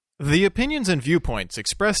The opinions and viewpoints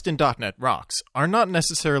expressed in .NET Rocks are not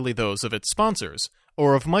necessarily those of its sponsors,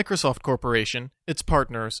 or of Microsoft Corporation, its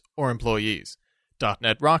partners, or employees.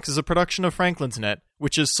 .NET Rocks is a production of Franklin's Net,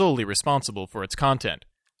 which is solely responsible for its content.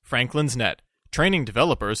 Franklin's Net, training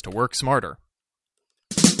developers to work smarter.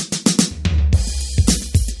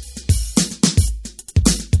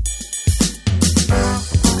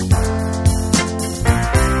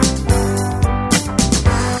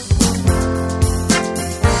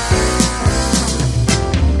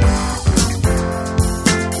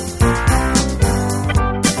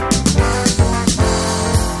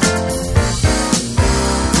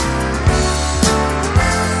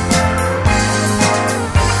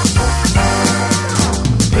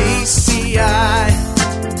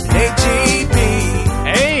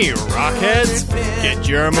 Get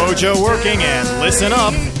your mojo working and listen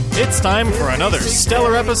up. It's time for another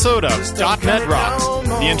stellar episode of .NET Rocks,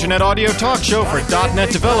 the internet audio talk show for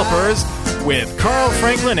 .NET developers with Carl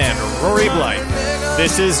Franklin and Rory Blythe.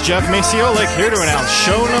 This is Jeff Maciolik here to announce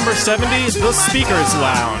show number 70, The Speakers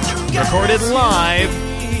Lounge, recorded live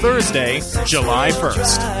Thursday, July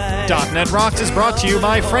 1st. .NET Rocks is brought to you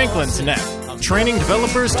by Franklin's Net, training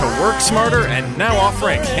developers to work smarter and now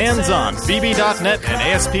offering hands-on VB.NET and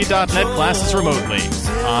ASP.NET classes remotely.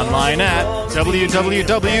 Online at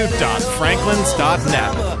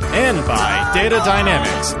www.franklins.net. And by Data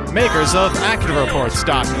Dynamics, makers of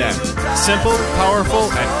ActiveReports.net. Simple,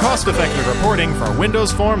 powerful, and cost-effective reporting for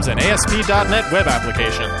Windows Forms and ASP.NET web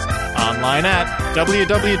applications. Online at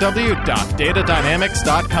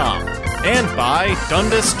www.datadynamics.com. And by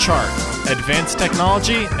Dundas Chart. Advanced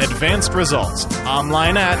technology, advanced results.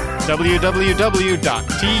 Online at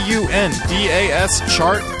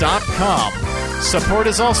www.tundaschart.com. Support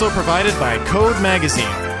is also provided by Code Magazine,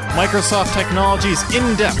 Microsoft Technology's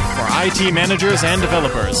in-depth for IT managers and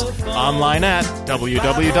developers. Online at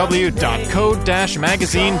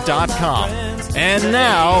www.code-magazine.com. And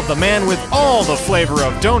now, the man with all the flavor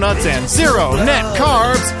of donuts and zero net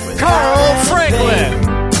carbs, Carl Franklin!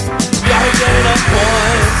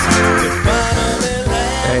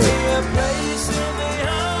 Hey.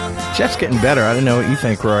 Jeff's getting better. I don't know what you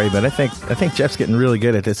think, Rory, but I think Jeff's getting really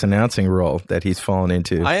good at this announcing role that he's fallen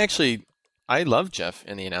into. I love Jeff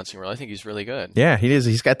in the announcing role. I think he's really good. Yeah, he is.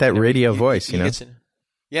 He's got that radio voice, you know. It's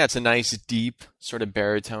a nice, deep, sort of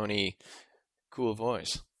baritone-y, cool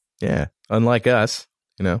voice. Yeah, unlike us,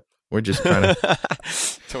 you know. We're just trying to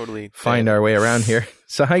totally find our way around here.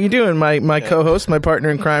 So how you doing, my co-host, my partner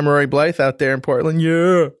in crime, Rory Blythe, out there in Portland?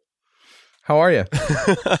 Yeah. How are you?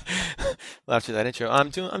 Well, after that intro, I'm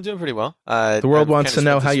doing pretty well. The world wants to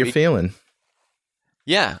know how you're feeling.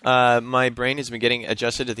 Yeah, my brain has been getting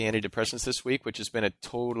adjusted to the antidepressants this week, which has been a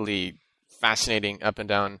totally fascinating up and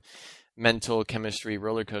down mental chemistry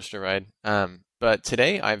roller coaster ride. But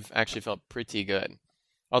today, I've actually felt pretty good.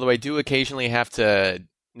 Although I do occasionally have to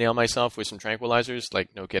nail myself with some tranquilizers,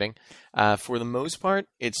 like no kidding. For the most part,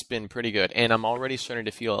 it's been pretty good, and I'm already starting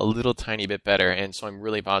to feel a little tiny bit better, and so I'm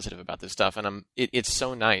really positive about this stuff, and it's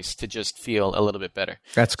so nice to just feel a little bit better.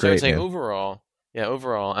 That's great. So I'd say overall,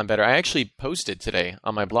 I'm better. I actually posted today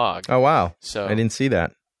on my blog. Oh wow! So I didn't see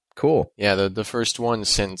that. Cool. Yeah, the first one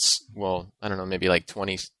since, well, I don't know, maybe like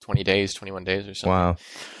 20 days, 21 days or something. Wow.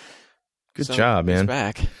 Good job, man. It's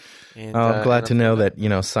back. And, I'm glad to know that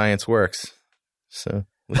science works. So.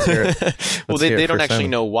 Let's hear it. Well, they don't actually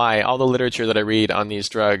know why. All the literature that I read on these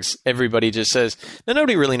drugs, everybody just says,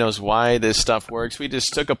 nobody really knows why this stuff works. We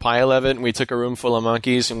just took a pile of it, and we took a room full of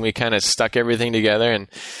monkeys, and we kind of stuck everything together, and,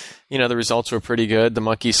 the results were pretty good. The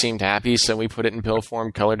monkeys seemed happy, so we put it in pill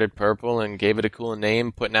form, colored it purple, and gave it a cool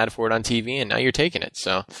name, put an ad for it on TV, and now you're taking it.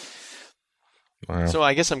 So, wow. So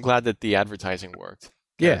I guess I'm glad that the advertising worked.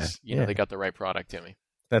 Yeah. They got the right product to me.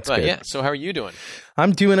 That's good. Yeah. So how are you doing?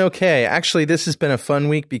 I'm doing okay. Actually, this has been a fun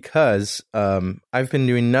week because I've been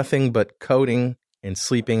doing nothing but coding and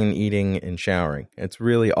sleeping and eating and showering. It's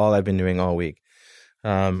really all I've been doing all week.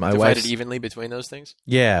 My Divided evenly between those things?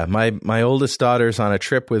 Yeah. My oldest daughter's on a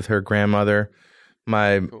trip with her grandmother.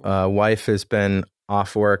 My wife has been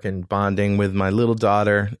off work and bonding with my little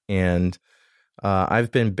daughter, and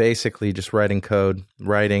I've been basically just writing code,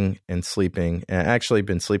 writing and sleeping. And actually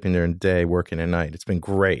been sleeping during the day, working at night. It's been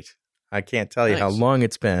great. I can't tell you how long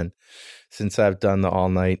it's been since I've done the all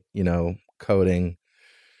night, coding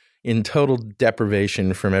in total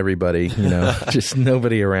deprivation from everybody, just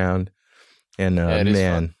nobody around. And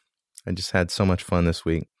man, I just had so much fun this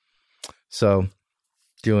week. So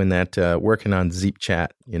doing that, working on Zeep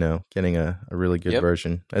Chat, getting a really good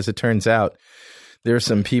version. As it turns out, there are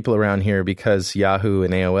some people around here because Yahoo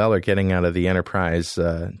and AOL are getting out of the enterprise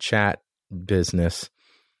chat business.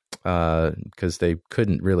 because they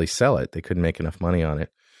couldn't really sell it. They couldn't make enough money on it.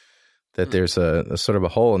 That there's a sort of a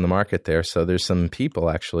hole in the market there. So there's some people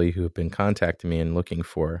actually who have been contacting me and looking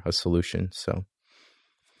for a solution. So,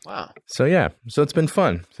 wow. So yeah, so it's been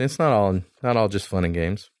fun. It's not all just fun and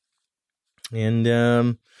games.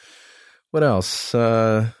 And what else?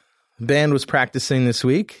 Band was practicing this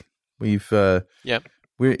week. My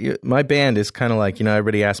band is kind of like,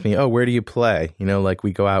 everybody asks me, oh, where do you play? Like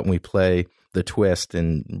we go out and we play The Twist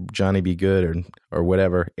and Johnny Be Good or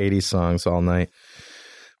whatever, 80s songs all night.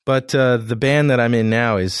 But the band that I'm in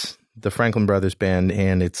now is the Franklin Brothers Band,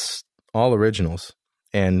 and it's all originals.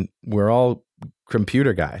 And we're all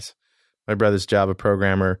computer guys. My brother's Java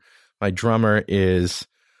programmer. My drummer is,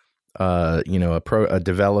 a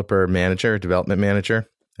development manager,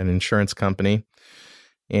 an insurance company.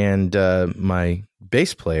 And my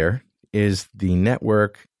bass player is the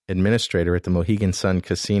network administrator at the Mohegan Sun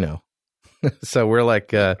Casino. So we're like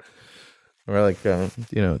totally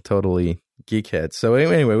geekheads. So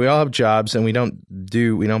anyway, we all have jobs and we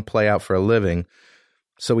don't play out for a living.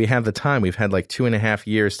 So we have the time. We've had like 2.5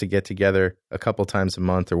 years to get together a couple times a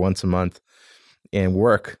month or once a month and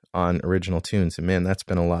work on original tunes. And man, that's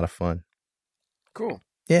been a lot of fun. Cool.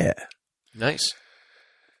 Yeah. Nice.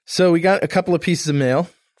 So we got a couple of pieces of mail.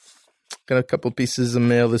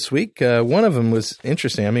 This week. One of them was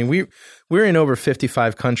interesting. I mean, we're in over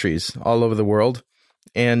 55 countries all over the world,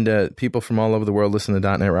 and people from all over the world listen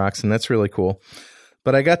to .NET Rocks, and that's really cool.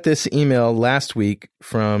 But I got this email last week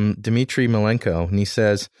from Dmitry Malenko, and he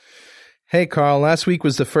says, "Hey, Carl, last week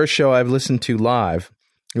was the first show I've listened to live.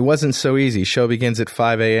 It wasn't so easy. Show begins at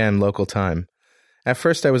 5 a.m. local time. At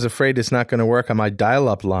first, I was afraid it's not going to work on my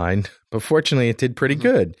dial-up line, but fortunately, it did pretty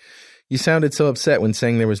good. You sounded so upset when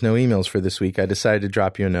saying there was no emails for this week. I decided to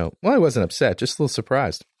drop you a note." Well, I wasn't upset, just a little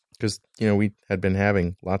surprised because, we had been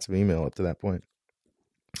having lots of email up to that point.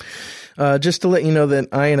 Just to let you know that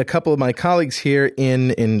I and a couple of my colleagues here it's in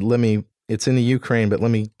the Ukraine, but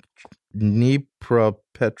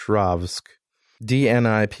Dnipropetrovsk,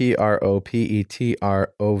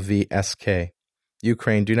 Dnipropetrovsk,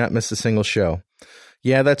 Ukraine. Do not miss a single show.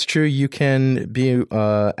 Yeah, that's true. You can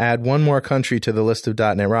add one more country to the list of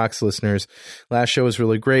 .NET Rocks listeners. Last show was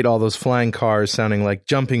really great. All those flying cars sounding like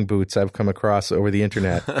jumping boots I've come across over the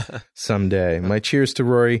internet someday. My cheers to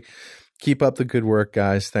Rory. Keep up the good work,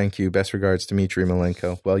 guys. Thank you. Best regards, Dmitry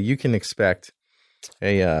Malenko. Well, you can expect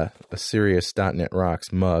a serious .NET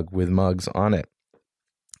Rocks mug with mugs on it.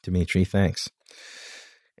 Dmitry, thanks.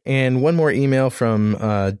 And one more email from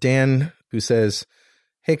Dan, who says,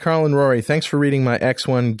 "Hey, Carl and Rory, thanks for reading my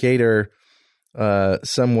X1 Gator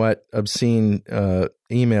somewhat obscene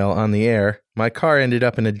email on the air. My car ended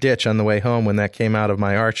up in a ditch on the way home when that came out of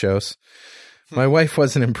my Archos. My wife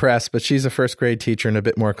wasn't impressed, but she's a first-grade teacher and a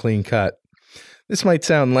bit more clean-cut. This might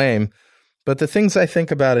sound lame, but the things I think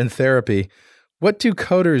about in therapy, what do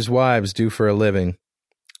coders' wives do for a living?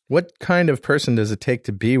 What kind of person does it take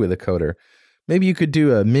to be with a coder? Maybe you could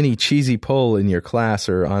do a mini cheesy poll in your class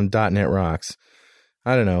or on .NET Rocks.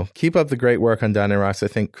 I don't know. Keep up the great work on .NET Rocks. I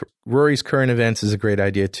think Rory's current events is a great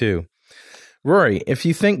idea, too. Rory, if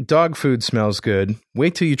you think dog food smells good,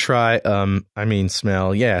 wait till you try, smell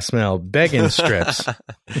Beggin' strips.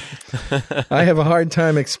 I have a hard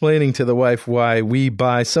time explaining to the wife why we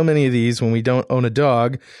buy so many of these when we don't own a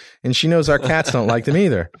dog, and she knows our cats don't like them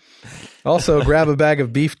either. Also, grab a bag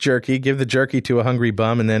of beef jerky, give the jerky to a hungry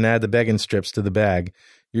bum, and then add the Beggin' strips to the bag.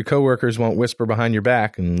 Your coworkers won't whisper behind your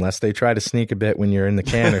back unless they try to sneak a bit when you're in the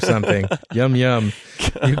can or something. Yum, yum.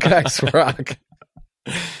 You guys rock.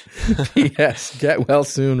 P.S. Get well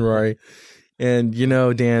soon, Rory. And,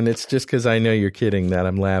 Dan, it's just because I know you're kidding that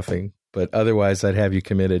I'm laughing. But otherwise, I'd have you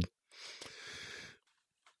committed.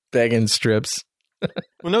 Begging strips.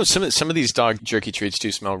 Well, no, some of these dog jerky treats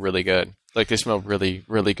do smell really good. Like, they smell really,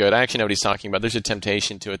 really good. I actually know what he's talking about. There's a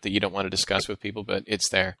temptation to it that you don't want to discuss with people, but it's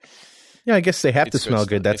there. Yeah, I guess they have to smell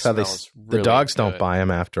good. That's how the dogs don't buy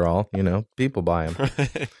them after all. People buy them.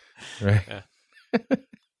 Right. Yeah.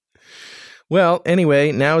 Well,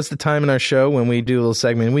 anyway, now is the time in our show when we do a little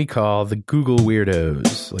segment we call the Google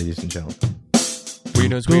Weirdos, ladies and gentlemen.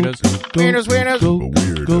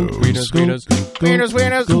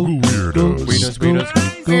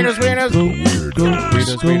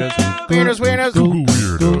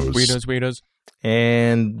 Weirdos.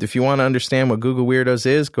 And if you want to understand what Google Weirdos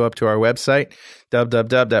is, go up to our website,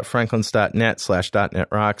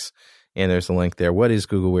 www.franklins.net/.netrocks, and there's a link there. What is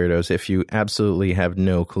Google Weirdos if you absolutely have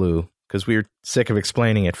no clue? Because we're sick of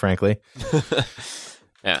explaining it, frankly.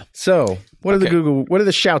 Yeah. So, what are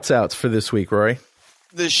the shouts outs for this week, Rory?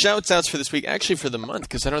 the shouts-outs for this week, actually for the month,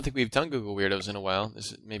 because I don't think we've done Google Weirdos in a while.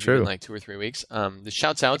 This is maybe been like 2 or 3 weeks. The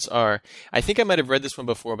shouts-outs are, I think I might have read this one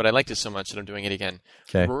before, but I liked it so much that I'm doing it again.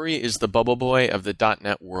 Okay. Rory is the bubble boy of the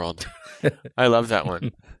 .NET world. I love that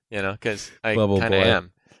one, because I kind of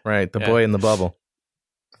am. Right, the boy in the bubble.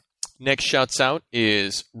 Next shouts-out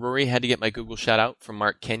is Rory had to get my Google shout-out from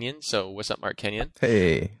Mark Kenyon. So what's up, Mark Kenyon?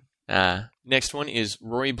 Hey. Next one is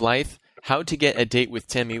Rory Blythe, how to get a date with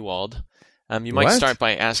Tim Ewald. You might start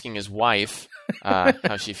by asking his wife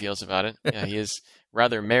how she feels about it. Yeah, he is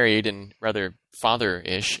rather married and rather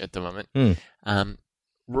father-ish at the moment.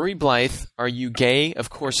 Rory Blythe, are you gay? Of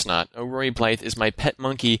course not. Oh, Rory Blythe is my pet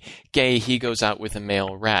monkey. Gay, he goes out with a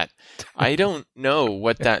male rat. I don't know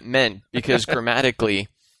what that meant because grammatically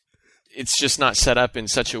it's just not set up in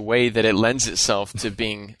such a way that it lends itself to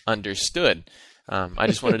being understood. I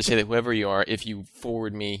just wanted to say that whoever you are, if you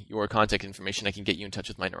forward me your contact information, I can get you in touch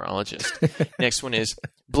with my neurologist. Next one is,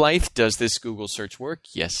 Blythe, does this Google search work?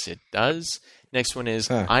 Yes, it does. Next one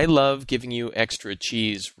is, I love giving you extra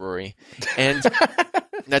cheese, Rory. And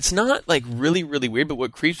that's not like really, really weird, but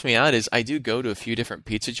what creeps me out is I do go to a few different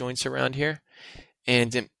pizza joints around here.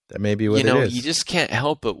 And that may be what it is. You just can't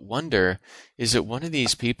help but wonder, is it one of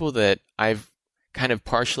these people that I've kind of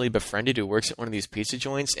partially befriended who works at one of these pizza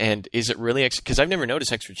joints, and is it really because I've never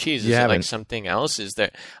noticed extra cheese. Is it like something else? Is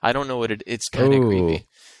there? I don't know what it's kind of creepy.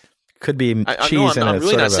 Could be cheese. I'm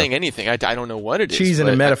really not saying anything. I don't know what it is. Cheese in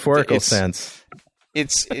a metaphorical sense.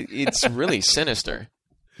 It's really sinister.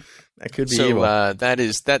 That could be evil.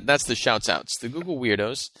 That's the shouts outs. The Google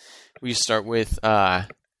Weirdos. We start with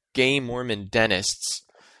gay Mormon dentists.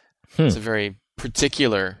 It's a very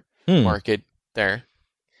particular market there.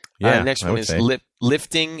 Yeah, next one is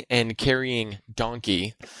lifting and carrying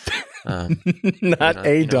donkey. Not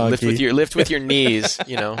a donkey. Lift with your knees.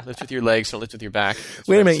 Lift with your legs. Don't lift with your back. That's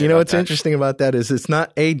Wait a minute. You know what's interesting about that is it's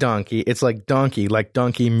not a donkey. It's like donkey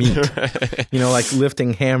meat. Like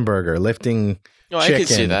lifting hamburger, lifting chicken. I can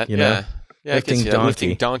see that. Yeah, I can see that. Donkey.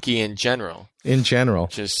 Lifting donkey in general.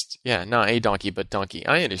 Just not a donkey, but donkey.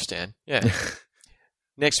 I understand. Yeah.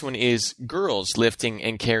 Next one is girls lifting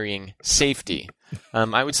and carrying safety.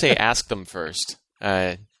 I would say ask them first.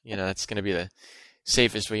 That's going to be the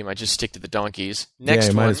safest way. You might just stick to the donkeys. Next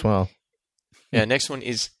one, might as well. Yeah, next one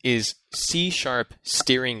is C#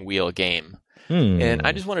 steering wheel game. And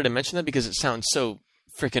I just wanted to mention that because it sounds so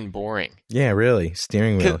freaking boring. Yeah, really.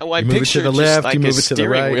 Steering wheel. I move it to the left, like you move it to the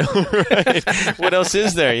right. Wheel, right? What else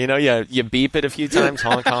is there? You beep it a few times,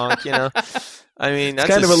 honk, honk, I mean, that's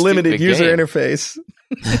kind of a limited user game. Interface.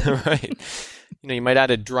 Right. You might add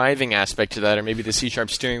a driving aspect to that, or maybe the C#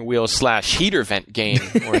 steering wheel / heater vent game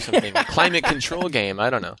or something. Climate control game. I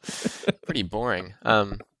don't know. Pretty boring.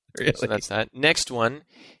 Really? So that's that. Next one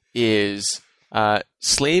is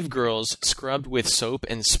slave girls scrubbed with soap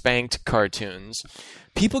and spanked cartoons.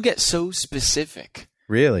 People get so specific.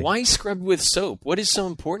 Really? Why scrubbed with soap? What is so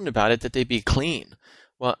important about it that they be clean?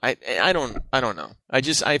 Well, I don't know.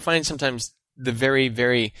 I find sometimes the very,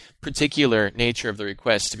 very particular nature of the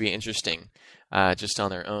request to be interesting, just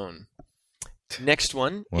on their own. Next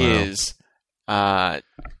one is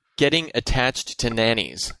getting attached to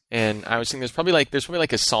nannies, and I was thinking there's probably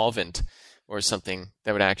like a solvent or something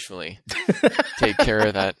that would actually take care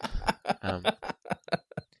of that.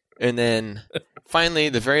 And then finally,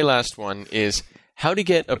 the very last one is how to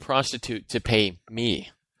get a prostitute to pay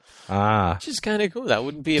me. Which is kind of cool. That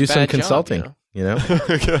wouldn't be a bad job. Do some consulting,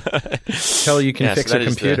 Tell her you can fix a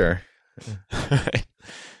computer. Right.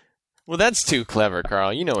 Well, that's too clever,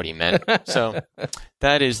 Carl. You know what he meant. So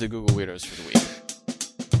that is the Google Weirdos for the week.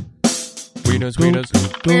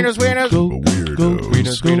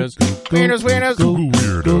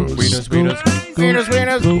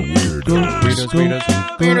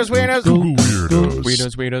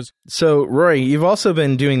 Weirdos. So, Rory, you've also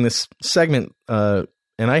been doing this segment, and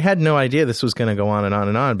I had no idea this was going to go on and on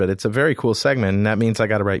and on, but it's a very cool segment, and that means I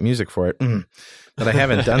got to write music for it. But I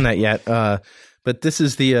haven't done that yet. But this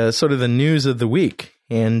is the sort of the news of the week,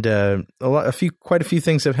 and quite a few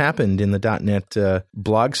things have happened in the .NET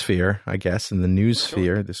blog sphere, I guess, in the news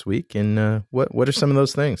sphere this week. And what are some of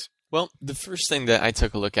those things? Well, the first thing that I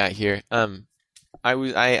took a look at here, I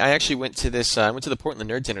actually went to this. I went to the Portland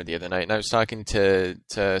Nerd Dinner the other night, and I was talking to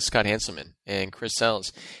Scott Hanselman and Chris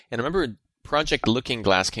Sells, and I remember Project Looking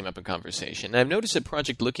Glass came up in conversation. And I've noticed that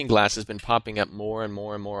Project Looking Glass has been popping up more and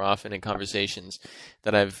more and more often in conversations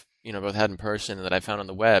that I've both had in person and that I found on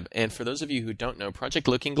the web. And for those of you who don't know, Project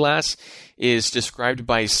Looking Glass is described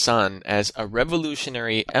by Sun as a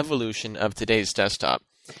revolutionary evolution of today's desktop.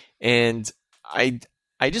 And I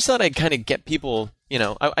just thought I'd kind of get people,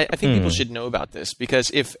 I think people should know about this,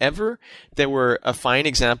 because if ever there were a fine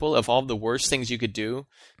example of all the worst things you could do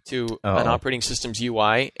to an operating system's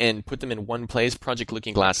UI and put them in one place, Project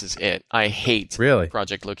Looking Glass is it. I hate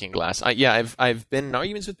Project Looking Glass. I've been in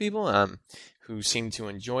arguments with people who seem to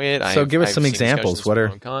enjoy it. So give us some examples. What are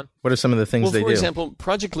some of the things they do? For example,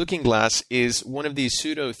 Project Looking Glass is one of these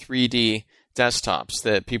pseudo 3D desktops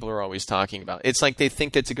that people are always talking about. It's like they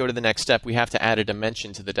think that to go to the next step, we have to add a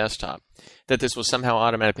dimension to the desktop, that this will somehow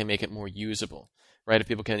automatically make it more usable, right? If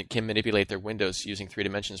people can manipulate their windows using 3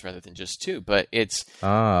 dimensions rather than just 2, but it's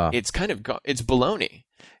kind of it's baloney.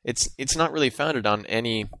 It's not really founded on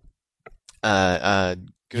any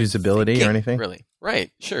good usability thinking, or anything, really.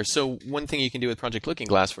 Right, sure. So one thing you can do with Project Looking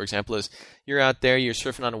Glass, for example, is you're out there, you're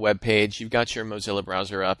surfing on a web page, you've got your Mozilla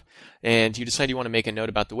browser up, and you decide you want to make a note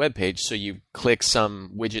about the web page, so you click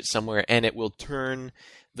some widget somewhere, and it will turn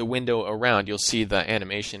the window around. You'll see the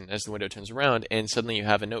animation as the window turns around, and suddenly you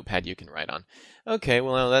have a notepad you can write on. Okay,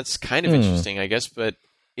 well, that's kind of interesting, I guess, but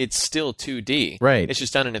it's still 2D. Right. It's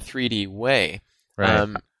just done in a 3D way. Right.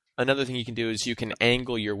 Another thing you can do is you can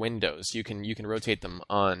angle your windows. You can rotate them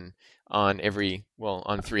on 3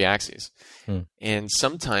 axes. And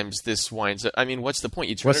sometimes this winds up, what's the point?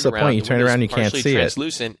 You turn what's the point? You turn it around, you can't see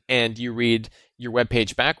translucent, and you read your web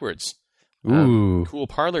page backwards. Ooh. Cool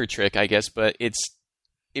parlor trick, I guess, but it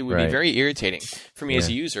would be very irritating for me as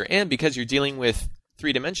a user. And because you're dealing with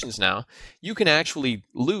 3 dimensions now, you can actually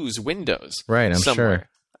lose windows. Right, I'm somewhere. sure.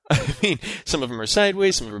 Some of them are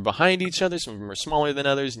sideways, some of them are behind each other, some of them are smaller than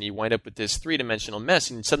others, and you wind up with this 3-dimensional mess,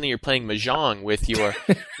 and suddenly you're playing mahjong with your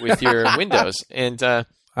windows. And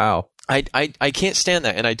wow. I can't stand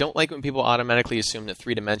that, and I don't like when people automatically assume that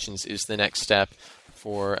 3 dimensions is the next step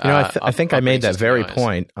for I think I made that very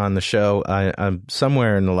point on the show.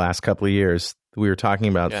 Somewhere in the last couple of years, we were talking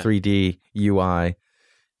about 3D UI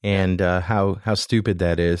and how stupid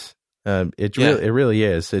that is. It really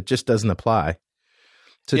is. It just doesn't apply.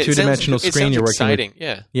 It's a 2-dimensional screen you're working exciting,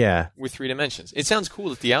 with. With 3 dimensions. It sounds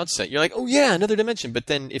cool at the outset. You're like, oh yeah, another dimension. But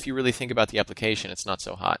then if you really think about the application, it's not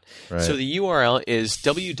so hot. Right. So the URL is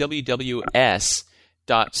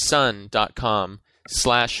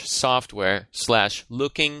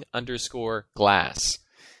www.sun.com/software/looking_glass.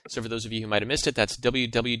 So for those of you who might have missed it, that's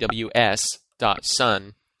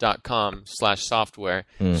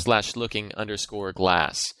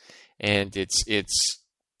www.sun.com/software/looking_glass. And it's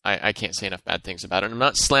I can't say enough bad things about it. And I'm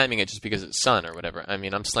not slamming it just because it's Sun or whatever.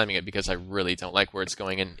 I'm slamming it because I really don't like where it's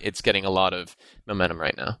going, and it's getting a lot of momentum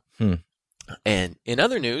right now. And in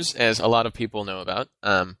other news, as a lot of people know about,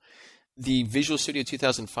 the Visual Studio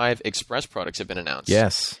 2005 Express products have been announced.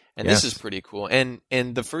 Yes. And this is pretty cool. And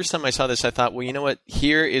the first time I saw this, I thought, well, you know what?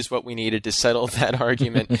 Here is what we needed to settle that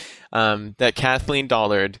argument that Kathleen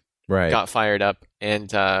Dollard got fired up,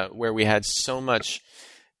 and where we had so much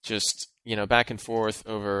just back and forth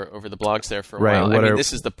over the blogs there for a while.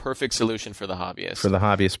 This is the perfect solution for the hobbyist. For the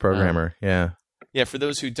hobbyist programmer, Yeah, for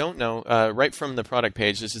those who don't know, right from the product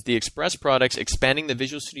page, this is the Express products, expanding the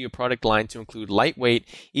Visual Studio product line to include lightweight,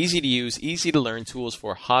 easy-to-use, easy-to-learn tools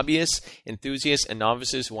for hobbyists, enthusiasts, and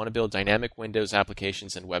novices who want to build dynamic Windows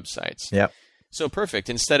applications and websites. Yep. So perfect.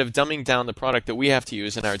 Instead of dumbing down the product that we have to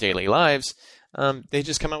use in our daily lives, they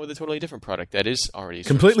just come out with a totally different product that is already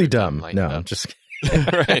completely dumb. No, I'm just kidding.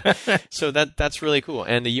 Right. So that's really cool.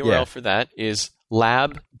 And the URL for that is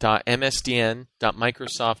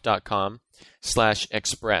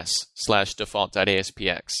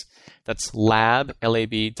lab.msdn.microsoft.com/express/default.aspx. That's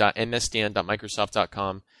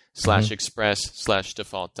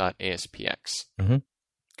lab.msdn.microsoft.com/express/default.aspx.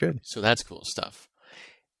 Good. So that's cool stuff.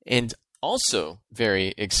 And also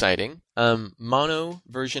very exciting, Mono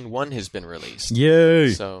version 1 has been released.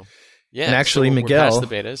 Yay! So yeah, and actually, so Miguel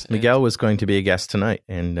betas, was going to be a guest tonight,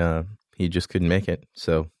 and he just couldn't make it.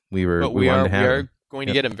 So we are going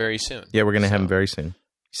to get him very soon. Yeah, we're going to have him very soon.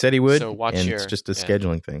 He said he would, so it's just a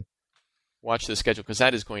scheduling thing. Watch the schedule, because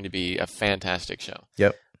that is going to be a fantastic show.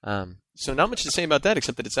 Yep. So not much to say about that,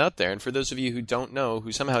 except that it's out there. And for those of you who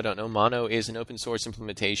somehow don't know, Mono is an open source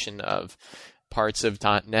implementation of parts of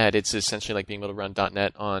 .NET. It's essentially like being able to run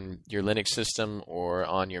 .NET on your Linux system or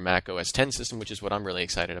on your Mac OS X system, which is what I'm really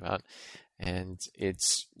excited about. And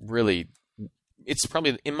it's probably,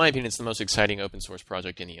 in my opinion, it's the most exciting open source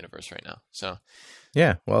project in the universe right now. So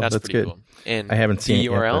yeah, well, that's pretty good. Cool. And I haven't seen the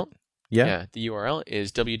URL. The URL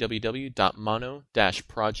is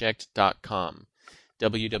www.mono-project.com.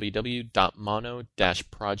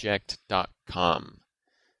 www.mono-project.com.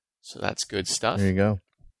 So that's good stuff. There you go.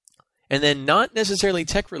 And then not necessarily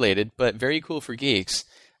tech-related, but very cool for geeks,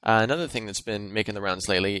 another thing that's been making the rounds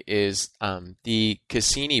lately is the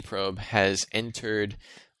Cassini probe has entered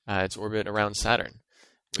its orbit around Saturn.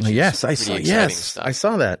 Yes, I saw. Yes, stuff. I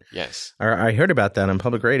saw that. Yes, I heard about that on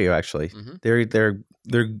public radio. Actually, they're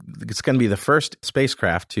it's going to be the first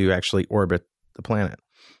spacecraft to actually orbit the planet.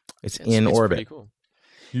 It's in orbit. Pretty cool.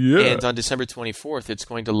 Yeah. And on December 24th, it's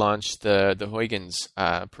going to launch the Huygens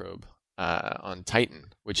probe on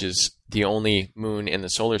Titan, which is the only moon in the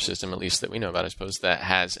solar system, at least that we know about, I suppose, that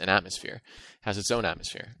has an atmosphere, has its own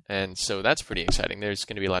atmosphere. And so that's pretty exciting. There's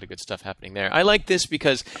going to be a lot of good stuff happening there. I like this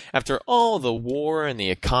because after all the war and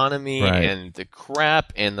the economy and the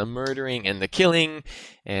crap and the murdering and the killing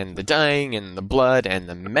and the dying and the blood and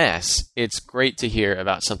the mess, it's great to hear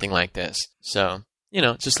about something like this. So,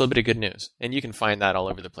 just a little bit of good news. And you can find that all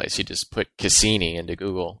over the place. You just put Cassini into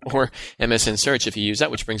Google or MSN Search if you use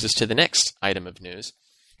that, which brings us to the next item of news.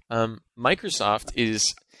 Microsoft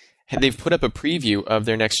they've put up a preview of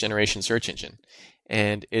their next generation search engine.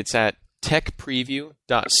 And it's at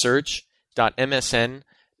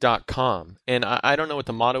techpreview.search.msn.com. And I don't know what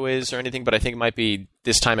the motto is or anything, but I think it might be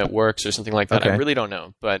 "this time it works" or something like that. Okay. I really don't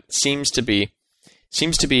know, but seems to be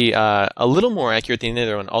a little more accurate than the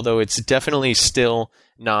other one, although it's definitely still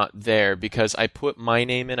not there because I put my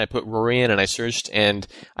name in, I put Rory in, and I searched, and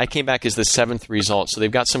I came back as the 7th result. So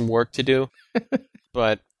they've got some work to do,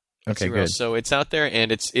 but okay, good. So it's out there,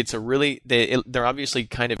 and it's a really they're obviously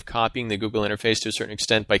kind of copying the Google interface to a certain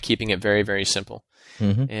extent by keeping it very, very simple.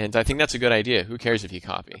 And I think that's a good idea. Who cares if you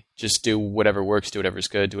copy? Just do whatever works, do whatever's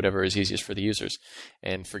good, do whatever is easiest for the users,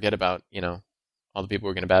 and forget about all the people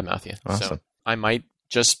who are going to badmouth you. Awesome. So I might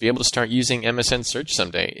just be able to start using MSN Search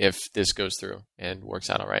someday if this goes through and works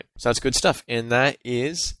out all right. So that's good stuff. And that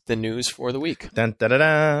is the news for the week. Dun, dun, dun,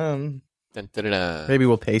 dun. Dun, dun, dun, dun. Maybe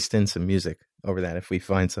we'll paste in some music over that if we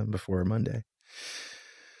find some before Monday.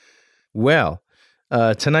 Well,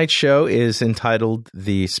 tonight's show is entitled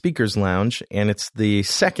The Speaker's Lounge, and it's the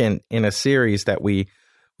second in a series that we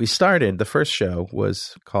started. The first show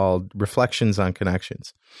was called Reflections on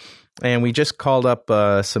Connections. And we just called up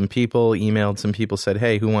some people, emailed some people, said,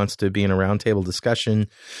 hey, who wants to be in a roundtable discussion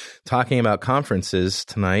talking about conferences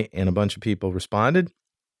tonight? And a bunch of people responded.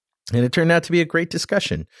 And it turned out to be a great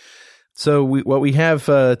discussion. So what we have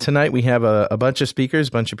tonight, we have a bunch of speakers,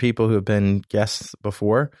 a bunch of people who have been guests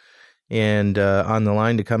before and on the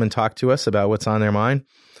line to come and talk to us about what's on their mind.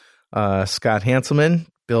 Scott Hanselman,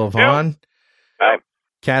 Bill Vaughn,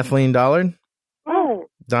 Kathleen Dollard,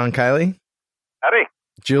 Don Kiely. Howdy.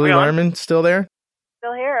 Julie Lerman, still there?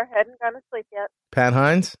 Still here. Hadn't gone to sleep yet. Pat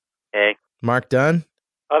Hynds? Hey. Mark Dunn?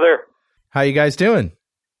 Other. How you guys doing?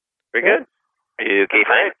 Pretty good. Are you okay?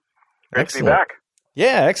 Fine. Great to be back.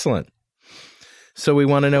 Yeah, excellent. So we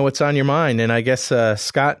want to know what's on your mind, and I guess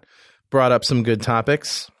Scott brought up some good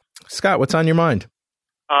topics. Scott, what's on your mind?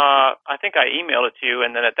 I think I emailed it to you,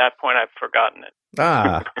 and then at that point I've forgotten it.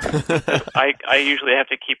 I usually have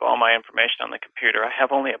to keep all my information on the computer. I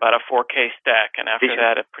have only about a 4K stack, and after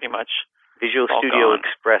that it pretty much Visual Studio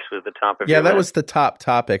Express was the top of your that list. was the top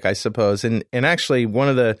topic, I suppose. And actually one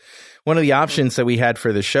of the options that we had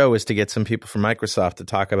for the show was to get some people from Microsoft to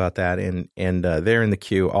talk about that, and they're in the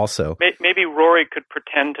queue also. Maybe Rory could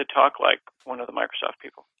pretend to talk like one of the Microsoft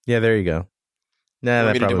people. Yeah, there you go. Nah, You want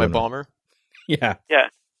that me to do probably my bomber? Yeah. Yeah.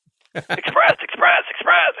 Express.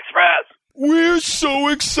 We're so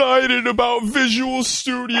excited about Visual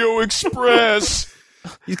Studio Express.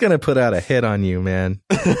 He's going to put out a hit on you, man.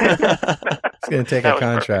 He's going to take a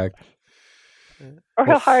contract. Or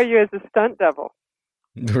he'll hire you as a stunt double.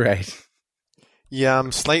 Right. Yeah,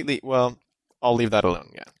 I'm slightly. Well, I'll leave that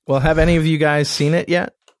alone. Yeah. Well, have any of you guys seen it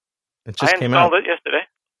yet? It just came out. I installed it yesterday.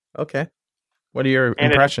 Okay. What are your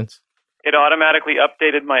impressions? It automatically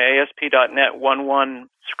updated my ASP.NET 1.1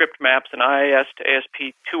 script maps and IIS to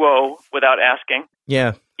ASP 2.0 without asking.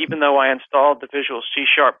 Yeah. Even though I installed the Visual C#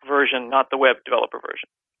 version, not the web developer version.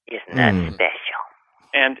 Isn't that special?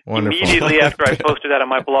 And Wonderful. immediately after I posted that on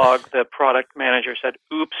my blog, the product manager said,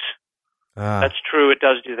 oops, that's true, it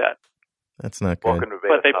does do that. That's not good.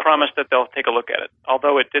 But they promised that they'll take a look at it.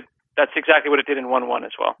 Although it did, that's exactly what it did in 1.1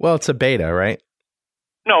 as well. Well, it's a beta, right?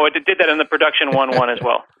 No, it did that in the production 1.1 as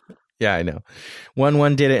well. Yeah, I know.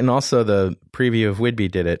 1.1 did it, and also the preview of Whidbey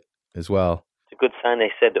did it as well. It's a good sign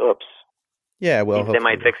they said, oops. Yeah, well, they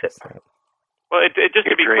might fix it. Well, just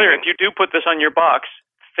to be clear, if you do put this on your box,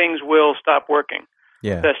 things will stop working.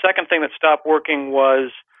 Yeah. The second thing that stopped working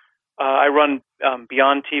was I run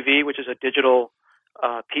Beyond TV, which is a digital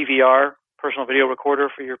PVR, personal video recorder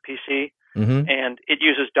for your PC, and it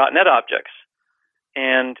uses .NET objects.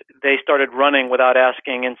 And they started running without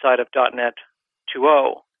asking inside of .NET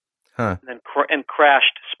 2.0. And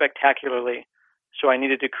crashed spectacularly. So I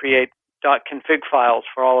needed to create .config files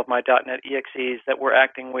for all of my .NET EXEs that were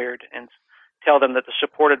acting weird. And tell them that the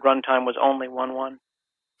supported runtime was only 1.1.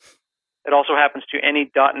 It also happens to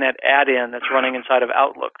any .NET add-in that's running inside of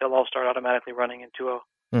Outlook. They'll all start automatically running in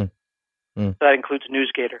 2.0. So that includes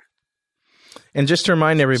NewsGator. And just to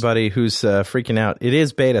remind everybody who's freaking out, it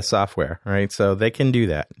is beta software, right? So they can do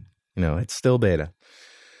that. It's still beta.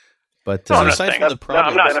 But I'm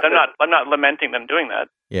not lamenting them doing that.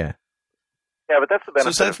 Yeah. Yeah, but that's the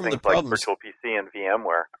benefit aside of from things the like problems, Virtual PC and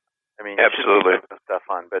VMware. I mean, absolutely. You should put stuff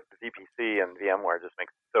on, but VPC and VMware just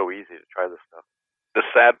makes it so easy to try this stuff. The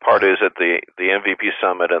sad part is at the MVP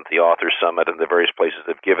Summit and the Author Summit and the various places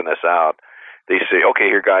they've given this out, they say, okay,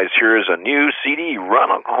 here, guys, here's a new CD. Run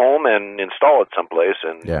home and install it someplace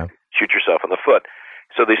and shoot yourself in the foot.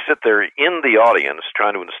 So they sit there in the audience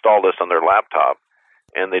trying to install this on their laptop,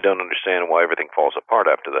 and they don't understand why everything falls apart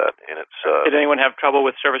after that. And it's Did anyone have trouble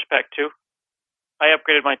with Service Pack 2? I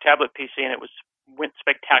upgraded my tablet PC, and it went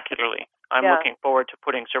spectacularly. I'm looking forward to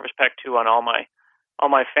putting Service Pack 2 on all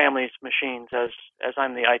my family's machines as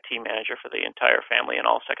I'm the IT manager for the entire family and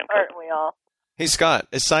all second cousins. Aren't we all? Hey, Scott,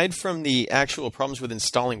 aside from the actual problems with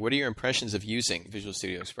installing, what are your impressions of using Visual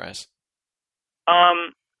Studio Express?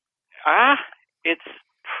 It's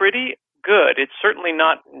pretty good. It's certainly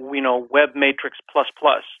not, Web Matrix++.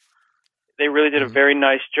 They really did a very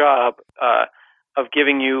nice job of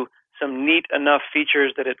giving you some neat enough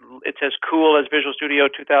features that it's as cool as Visual Studio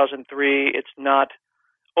 2003. It's not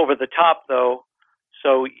over the top, though.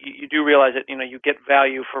 So you do realize that, you get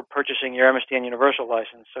value for purchasing your MSDN Universal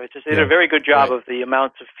license. So they did a very good job of the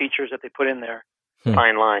amounts of features that they put in there.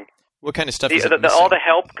 Fine line. What kind of stuff is it missing? All the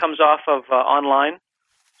help comes off of online.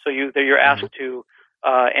 So you're asked to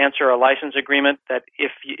answer a license agreement that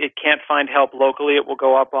if it can't find help locally, it will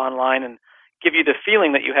go up online and give you the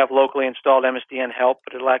feeling that you have locally installed MSDN help,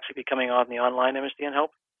 but it'll actually be coming on the online MSDN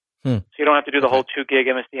help. So you don't have to do the whole 2 gig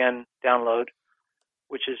MSDN download,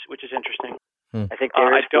 which is interesting. I think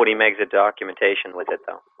there is 40 megs of documentation with it,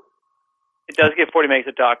 though. It does get 40 megs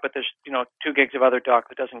of doc, but there's 2 gigs of other doc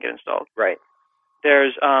that doesn't get installed. Right.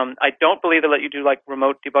 There's I don't believe they let you do like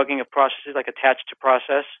remote debugging of processes, like attached to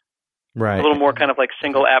process. Right. A little more kind of like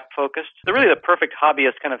single app focused. They're really the perfect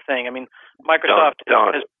hobbyist kind of thing. I mean, Microsoft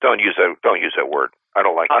don't use that word. I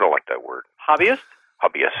don't like that word. Hobbyist?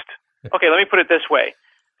 Hobbyist. Okay, let me put it this way.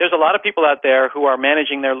 There's a lot of people out there who are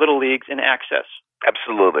managing their little leagues in Access.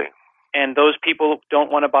 Absolutely. And those people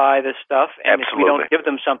don't want to buy this stuff, and Absolutely. if we don't give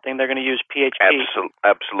them something, they're going to use PHP.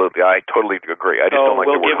 Absolutely. I totally agree. I just don't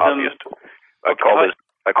like the word hobbyist. I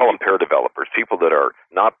call them pair developers, people that are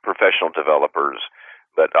not professional developers.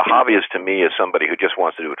 But a hobbyist to me is somebody who just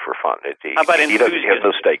wants to do it for fun. He has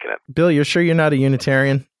no stake in it. Bill, you're sure you're not a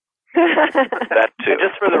Unitarian? That too.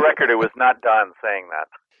 Just for the record, it was not Don saying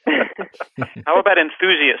that. How about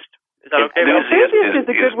enthusiast? Is that okay? Enthusiast is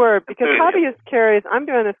a good word, because hobbyist carries, I'm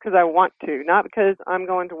doing this because I want to, not because I'm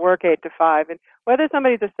going to work 8 to 5. And whether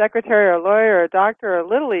somebody's a secretary or a lawyer or a doctor or a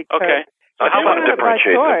Little League coach, I just want to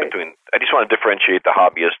differentiate the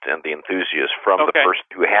hobbyist and the enthusiast from the person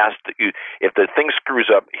who has to. If the thing screws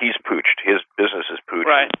up, he's pooched. His business is pooched.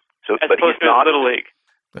 Right. So, as but opposed he's not to his Little League.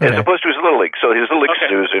 As opposed to his Little League. So his Little League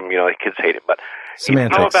snooze him. Kids hate him. But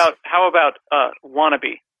how about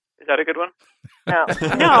wannabe? Is that a good one? No,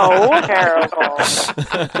 terrible.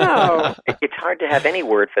 No. It's hard to have any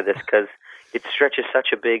word for this because it stretches such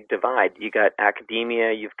a big divide. You got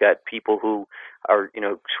academia, you've got people who are,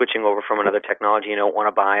 switching over from another technology and don't want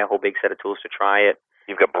to buy a whole big set of tools to try it.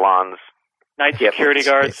 You've got blondes. Night security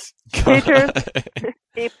guards. Teachers.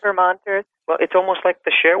 Deep Vermonters. Well, it's almost like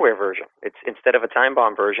the shareware version. It's instead of a time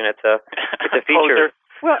bomb version, it's a feature.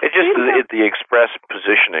 Well, it's just the express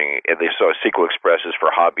positioning, and they saw SQL Express is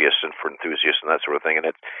for hobbyists and for enthusiasts and that sort of thing, and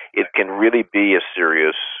it can really be a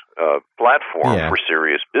serious platform for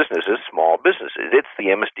serious businesses, small businesses. It's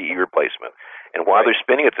the MSDE replacement, and why they're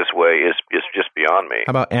spinning it this way is just beyond me.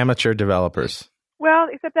 How about amateur developers? Well,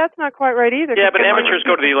 except that's not quite right either. Yeah, but amateurs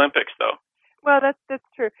go to the Olympics, though. Well, that's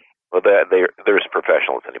true. Well, they're as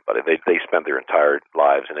professional as anybody. They spend their entire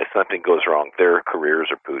lives, and if something goes wrong, their careers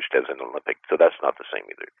are pooched as an Olympic. So that's not the same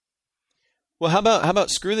either. Well, how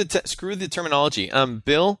about screw the terminology?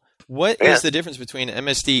 Bill, what is the difference between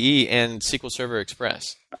MSDE and SQL Server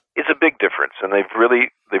Express? It's a big difference, and they've really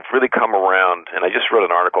come around. And I just wrote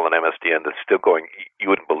an article on MSDN that's still going. You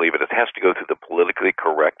wouldn't believe it. It has to go through the politically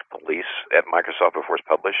correct police at Microsoft before it's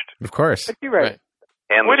published. Of course. But you're right.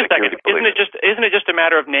 And wait a second, isn't it just a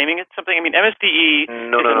matter of naming it something? I mean, MSDE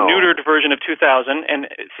is a neutered version of 2000,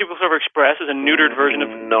 and SQL Server Express is a neutered version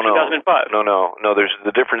of 2005. No. There's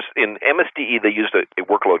the difference. In MSDE, they used a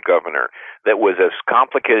workload governor that was as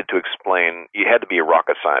complicated to explain. You had to be a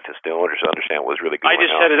rocket scientist in order to understand what was really going on. I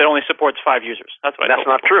just said it only supports 5 users. That's what That's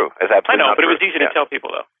not true. That's absolutely not true. I know, but it was easy to tell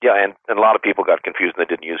people, though. Yeah, and a lot of people got confused and they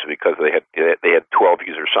didn't use it because they had 12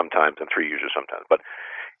 users sometimes and 3 users sometimes. But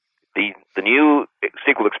the new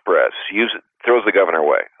SQL Express throws the governor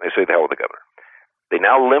away. They say the hell with the governor. They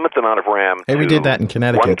now limit the amount of RAM to we did that in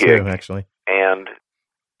Connecticut too, actually. And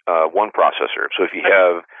one processor. So if you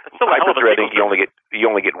have hyper-threading, you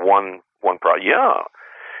only get one Yeah,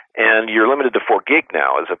 and you're limited to 4 gig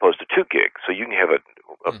now as opposed to 2 gig. So you can have a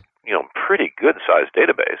pretty good sized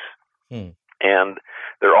database. And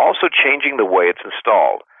they're also changing the way it's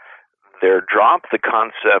installed. They're dropped the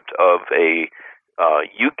concept of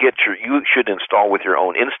you should install with your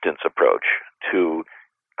own instance approach to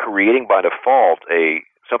creating by default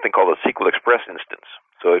something called a SQL Express instance.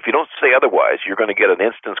 So if you don't say otherwise, you're going to get an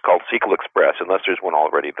instance called SQL Express unless there's one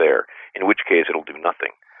already there, in which case it'll do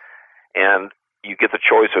nothing. And you get the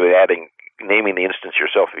choice of naming the instance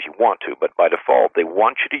yourself if you want to, but by default, they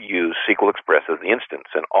want you to use SQL Express as the instance,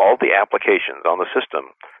 and all the applications on the system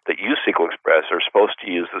that use SQL Express are supposed to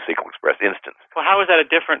use the SQL Express instance. Well, how is that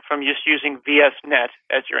different from just using VSNet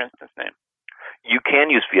as your instance name? You can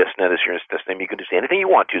use VSNet as your instance name. You can do anything you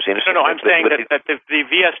want to. No, I'm saying that the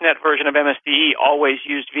VSNet version of MSDE always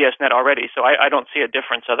used VSNet already, so I don't see a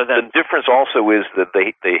difference other than... The difference also is that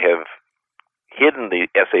they have hidden the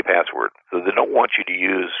SA password, so they don't want you to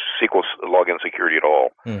use SQL login security at all.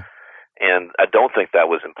 And I don't think that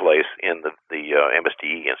was in place in the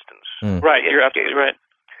MSDE instance. Right, you're absolutely right.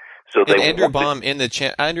 So Andrew Baum in the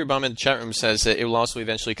chat room says that it will also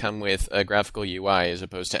eventually come with a graphical UI as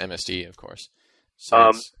opposed to MSDE, of course. So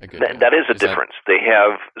that is a difference. They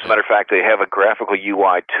have, as a matter of fact, they have a graphical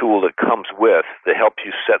UI tool that comes with that helps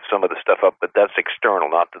you set some of the stuff up, but that's external,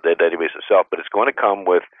 not the database itself. But it's going to come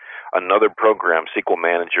with another program, SQL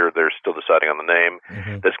Manager. They're still deciding on the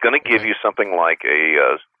name. That's going to give you something like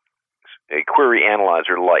a query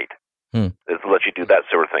analyzer light. That lets you do that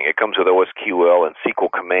sort of thing. It comes with OSQL and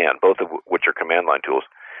SQL Command, both of which are command line tools,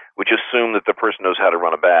 which assume that the person knows how to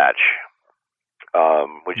run a batch,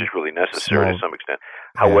 which is really necessary to some extent.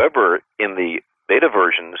 However, in the beta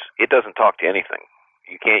versions, it doesn't talk to anything.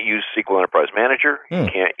 You can't use SQL Enterprise Manager. You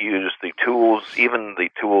can't use the tools, even the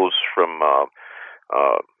tools from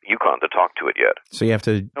Yukon to talk to it yet. So you have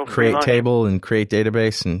to create table and create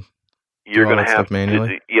database and you're going to have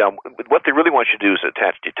manually? What they really want you to do is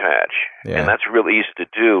attach, detach. And that's really easy to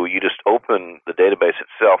do. You just open the database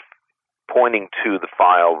itself, pointing to the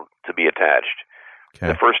file to be attached.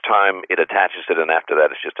 The first time it attaches it, and after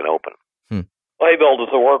that it's just an open. Label,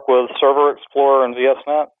 does it work with Server Explorer and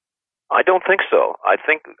VSNet? I don't think so. I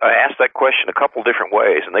think I asked that question a couple different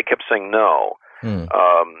ways, and they kept saying no.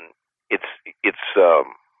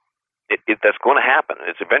 That's going to happen.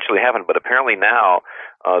 It's eventually happened, but apparently now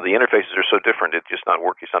the interfaces are so different, it's just not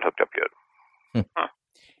working. It's not hooked up yet.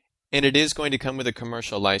 And it is going to come with a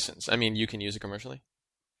commercial license. I mean, you can use it commercially?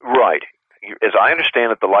 Right. As I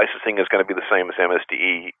understand it, the licensing is going to be the same as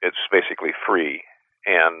MSDE. It's basically free,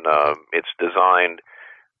 and it's designed.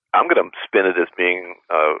 I'm going to spin it as being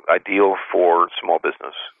ideal for small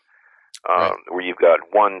business, where you've got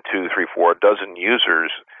 1, 2, 3, 4, a dozen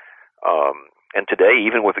users. And today,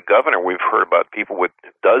 even with the governor, we've heard about people with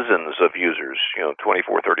dozens of users,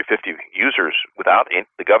 24, 30, 50 users without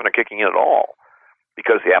the governor kicking in at all,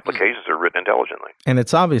 because the applications are written intelligently. And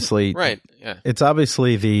it's obviously It's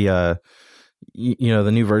obviously the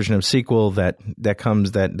the new version of SQL that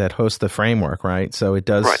comes that hosts the framework, right? So it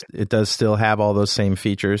does still have all those same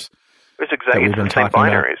features. It's exactly the same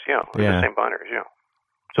binaries, It's the same binaries,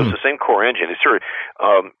 So it's the same core engine. It's sort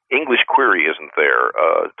of English query isn't there,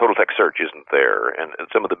 total text search isn't there, and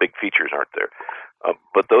some of the big features aren't there.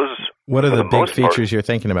 But those. What are the big features you're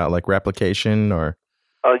thinking about, like replication or?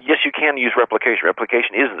 Yes, you can use replication.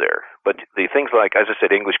 Replication is there, but the things like, as I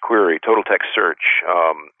said, English query, total text search,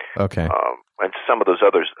 and some of those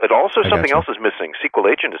others. And also something else is missing. SQL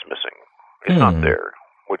Agent is missing. It's not there,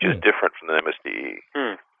 which is different from the MSDE.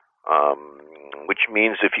 Which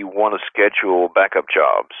means if you want to schedule backup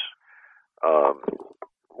jobs, I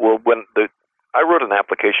wrote an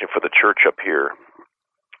application for the church up here,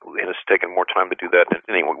 and it's taken more time to do that.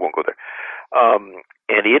 Anyway, we won't go there.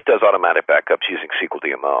 And it does automatic backups using SQL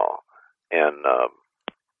DML, and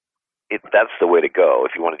that's the way to go.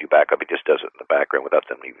 If you want to do backup, it just does it in the background without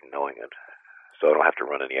them even knowing it. So I don't have to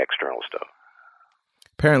run any external stuff.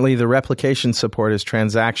 Apparently, the replication support is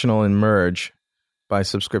transactional and merge, by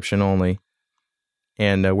subscription only,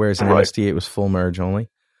 and whereas in MSD it was full merge only.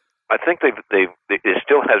 I think it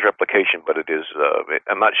still has replication, but it is.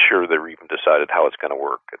 I'm not sure they've even decided how it's going to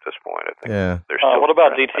work at this point. I think. Yeah. What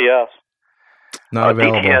about DTS? Not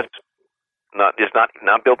available. DTS is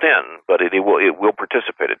not built in, but it will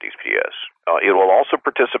participate at DTS. It will also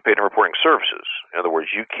participate in reporting services. In other words,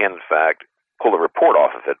 you can in fact pull a report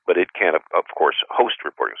off of it, but it can of course host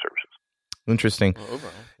reporting services. Interesting.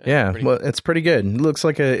 Yeah, well, it's pretty good. It looks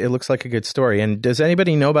like a good story. And does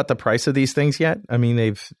anybody know about the price of these things yet? I mean,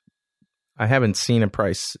 I haven't seen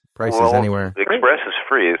prices anywhere. Express is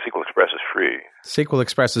free. SQL Express is free. SQL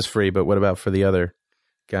Express is free, but what about for the other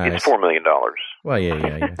guys? It's $4 million. Well, yeah.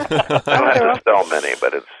 I don't have to sell many,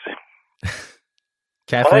 but it's.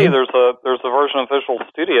 Kathleen? Well, hey, there's a version of Visual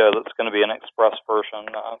Studio that's going to be an Express version.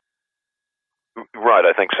 Right,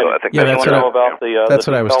 I think so. I think that's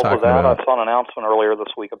what I was talking about. I saw an announcement earlier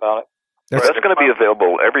this week about it. That's going to be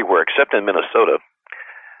available everywhere except in Minnesota.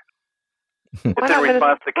 It's in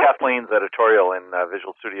response to Kathleen's editorial in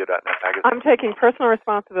VisualStudio.net magazine. I'm taking personal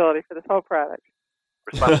responsibility for this whole product.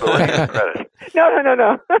 Responsibility and credit.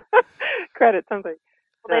 No. Credit, something.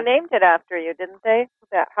 Well, they named it after you, didn't they?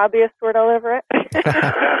 That hobbyist word all over it?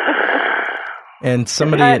 And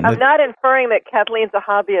somebody... I'm not inferring that Kathleen's a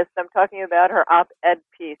hobbyist. I'm talking about her op-ed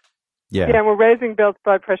piece. Yeah, and we're raising Bill's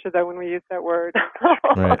blood pressure, though, when we use that word.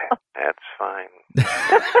 Right. That's fine.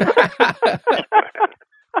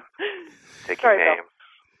 Take your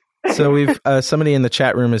names. So we've somebody in the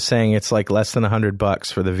chat room is saying it's like less than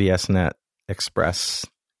 $100 for the VSNet Express.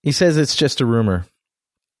 He says it's just a rumor.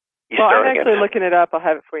 Well, I'm actually looking it up. I'll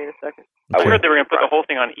have it for you in a second. I heard they were going to put the whole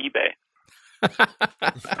thing on eBay.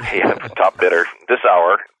 Yeah, top bidder this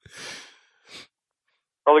hour.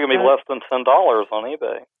 Probably going to be less than $10 on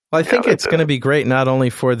eBay. Well, I think it's going to be great not only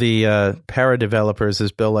for the para developers,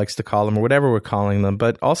 as Bill likes to call them, or whatever we're calling them,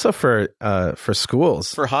 but also for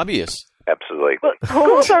schools, for hobbyists. Absolutely. Well,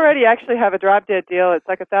 schools already actually have a drop-dead deal. It's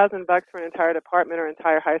like $1,000 for an entire department or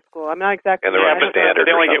entire high school. I'm not exactly. And they're standard.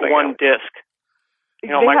 They only get one disc. You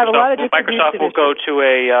know, Microsoft will go to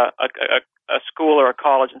a school or a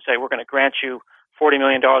college and say, "We're going to grant you $40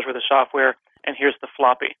 million worth of software, and here's the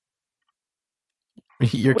floppy."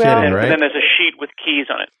 You're kidding, right? And then there's a sheet with keys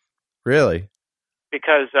on it. Really?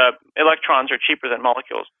 Because electrons are cheaper than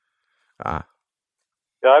molecules. Ah.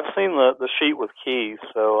 Yeah, I've seen the sheet with keys,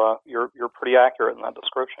 so you're pretty accurate in that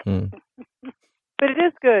description. But it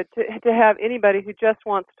is good to have anybody who just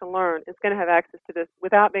wants to learn is going to have access to this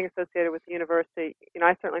without being associated with the university. You know,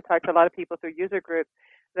 I certainly talk to a lot of people through user groups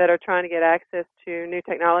that are trying to get access to new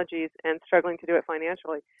technologies and struggling to do it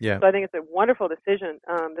financially. Yeah. So I think it's a wonderful decision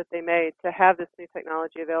that they made to have this new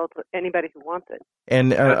technology available to anybody who wants it.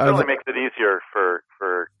 And it certainly makes it easier for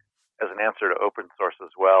as an answer to open source as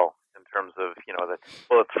well, in terms of, you know,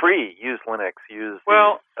 it's free, use Linux, use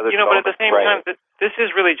but at the same time, this is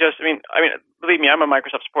really just, I mean, believe me, I'm a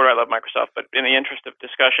Microsoft supporter, I love Microsoft, but in the interest of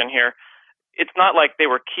discussion here, it's not like they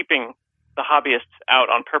were keeping the hobbyists out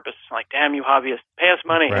on purpose. It's like, damn you hobbyists, pay us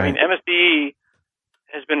money. Right. I mean, MSDE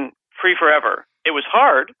has been free forever. It was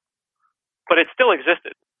hard, but it still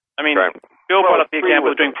existed. I mean, Bill brought up the example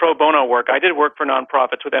of doing pro bono work. I did work for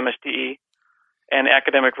nonprofits with MSDE and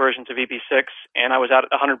academic versions of EB6, and I was out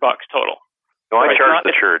at $100 total. No, I charged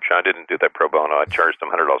the church. I didn't do that pro bono. I charged them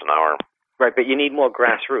 $100 an hour. Right, but you need more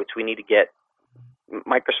grassroots. We need to get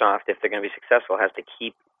Microsoft, if they're going to be successful, has to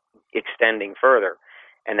keep extending further,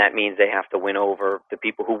 and that means they have to win over the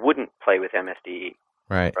people who wouldn't play with MSDE.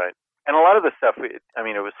 Right. And a lot of the stuff, it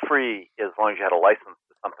was free as long as you had a license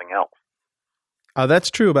to something else. Oh,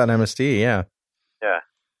 that's true about MSD, yeah. Yeah.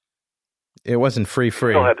 It wasn't free. You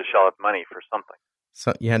still had to shell out money for something.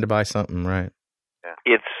 So you had to buy something, right?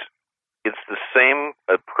 Yeah. It's the same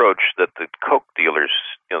approach that the coke dealers,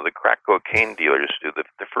 the crack cocaine dealers do.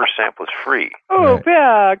 The first sample is free. Oh,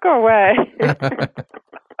 yeah, go away.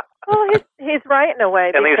 Well, he's right in a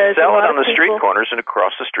way. And they sell it on the street corners and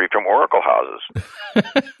across the street from Oracle houses.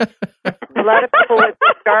 A lot of people would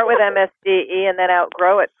start with MSDE and then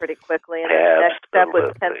outgrow it pretty quickly, and then the next step was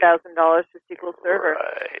 $10,000 for SQL Server.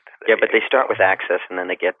 Right. Yeah, but they start with Access and then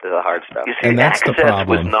they get to the hard stuff. You see, and that's Access the problem.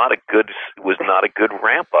 was not a good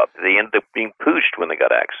ramp up. They ended up being pushed when they got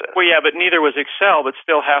Access. Well, yeah, but neither was Excel. But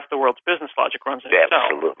still, half the world's business logic runs in Excel.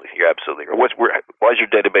 Absolutely, you're absolutely right. Why is your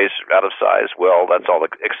database out of size? Well, that's all the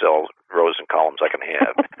Excel rows and columns I can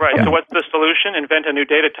have. Right. Yeah. So what's the solution? Invent a new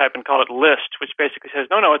data type and call it list, which basically says,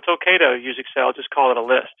 no, it's okay to use Excel. Just call it a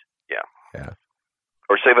list. Yeah.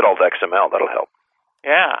 Or save it all to XML. That'll help.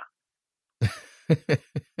 Yeah.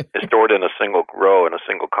 It's stored in a single row in a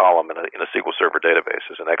single column in a SQL Server database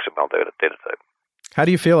as an XML data type. How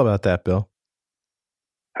do you feel about that, Bill?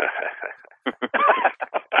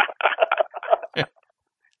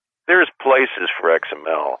 There's places for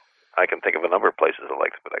XML. I can think of a number of places that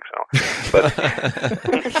like to put XML. But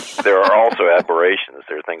there are also aberrations.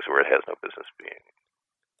 There are things where it has no business being.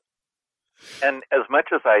 And as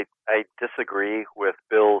much as I disagree with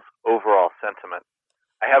Bill's overall sentiment,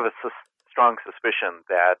 I have a strong suspicion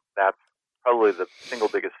that that's probably the single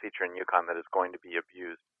biggest feature in Yukon that is going to be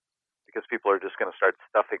abused, because people are just going to start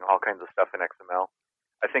stuffing all kinds of stuff in XML.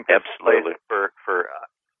 I think that's absolutely for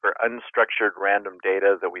unstructured random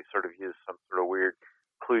data that we sort of use some sort of weird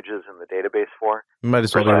kludges in the database for. You might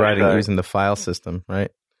as well be writing using the file system,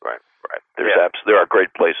 right? Right. There are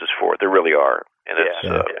great places for it. There really are, and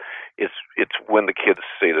it's when the kids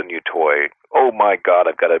see the new toy. Oh my God!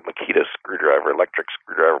 I've got a Makita screwdriver, electric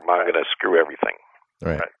screwdriver. I'm going to screw everything.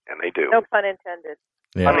 Right. And they do. No pun intended.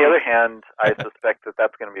 Yeah. On the other hand, I suspect that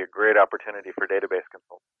that's going to be a great opportunity for database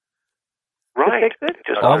consultants. Right.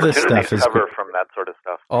 Just all this stuff is cover from that sort of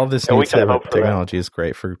stuff. All this new type of technology is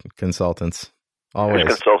great for consultants. Always.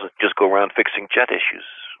 Consultants just go around fixing jet issues.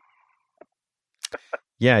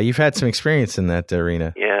 Yeah, you've had some experience in that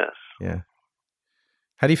arena. Yes. Yeah.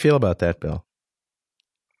 How do you feel about that, Bill?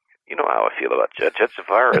 You know how I feel about jet. Jet's a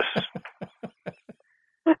virus.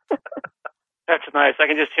 That's nice. I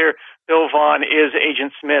can just hear Bill Vaughn is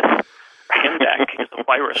Agent Smith. MDAC is a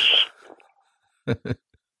virus.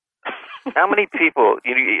 How many people,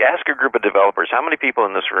 you ask a group of developers, how many people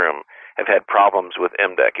in this room have had problems with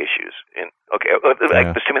MDAC issues?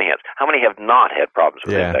 There's too many hands. How many have not had problems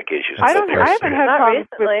with MDAC issues? I haven't had problems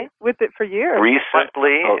with it for years.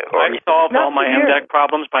 Recently? I've solved all my MDAC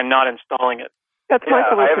problems by not installing it. That's my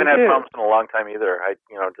solution, I haven't had too. problems in a long time either. I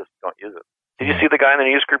just don't use it. Did you see the guy in the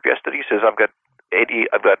news group yesterday? He says, I've got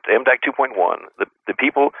MDAC 2.1. The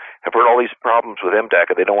people have heard all these problems with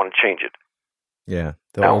MDAC and they don't want to change it. Yeah.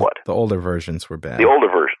 The older versions were bad. The older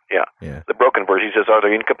version, yeah. The broken version. He says, are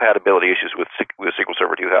there incompatibility issues with SQL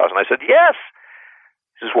Server 2000? I said, yes.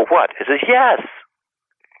 He says, well, what? I said, yes.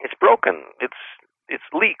 It's broken. It's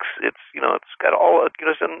leaks. It's got all,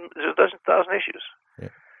 there's a thousand issues. Yeah.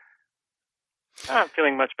 I'm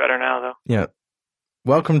feeling much better now, though. Yeah.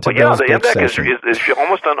 Welcome to Bill's the book MDAC session. is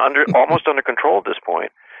almost under control at this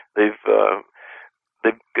point. They've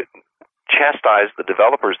chastised the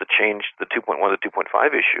developers that changed the 2.1 to 2.5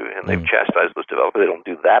 issue, and they've chastised those developers. They don't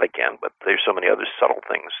do that again, but there's so many other subtle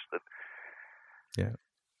things that. Yeah.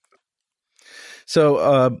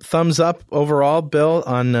 So, thumbs up overall, Bill,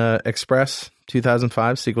 on Express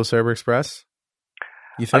 2005, SQL Server Express?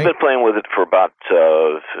 You think? I've been playing with it for about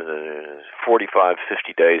 45,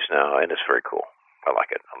 50 days now, and it's very cool. I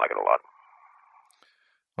like it. I like it a lot.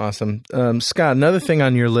 Awesome. Scott, another thing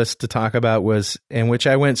on your list to talk about was, and which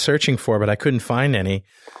I went searching for, but I couldn't find any,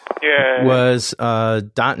 was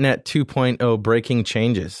 .NET 2.0 breaking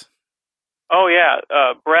changes. Oh, yeah.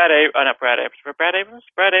 Brad Abrams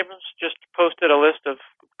just posted a list of,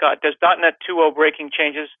 does .NET 2.0 breaking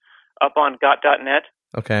changes up on got.net.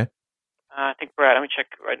 Okay. I think let me check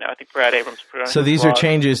right now. I think Brad Abrams put it on So these blog. are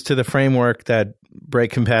changes to the framework that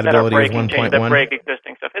break compatibility with 1.1? That break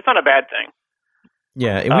existing stuff. It's not a bad thing.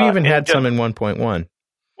 Yeah, we even had some in 1.1. Well,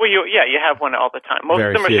 you have one all the time. Most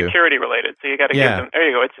of them are security related, so you got to give them. There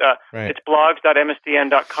you go. It's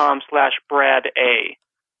blogs.msdn.com/BradA,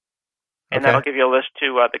 and that'll give you a list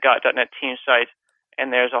to the got.net team site.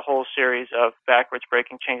 And there's a whole series of backwards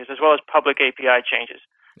breaking changes as well as public API changes.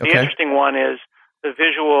 The interesting one is the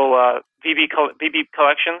visual VB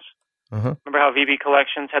collections. Remember how VB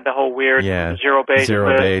collections had the whole weird zero-based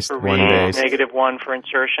list for read, -1 for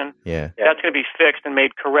insertion? Yeah. That's going to be fixed and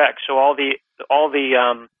made correct. So all the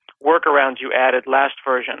workarounds you added last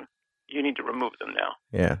version, you need to remove them now.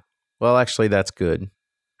 Yeah. Well, actually, that's good.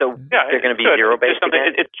 So they're going to be zero-based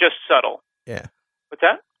again? It's just subtle. Yeah. What's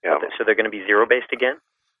that? Yeah. So they're going to be zero-based again?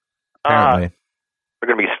 Apparently.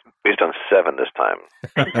 They're going to be based on 7 this time.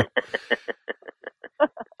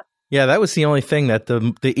 Yeah, that was the only thing that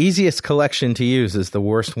the easiest collection to use is the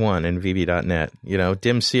worst one in VB.net.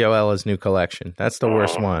 DimCOL is new collection. That's the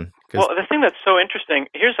worst one. Well, the thing that's so interesting,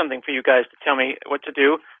 here's something for you guys to tell me what to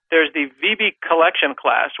do. There's the VB collection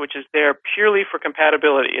class, which is there purely for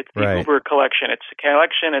compatibility. It's the Uber collection. It's a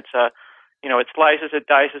collection. It's it slices, it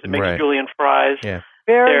dices, it makes Julian fries. Yeah.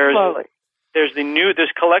 Very slowly. There's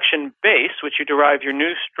this collection base, which you derive your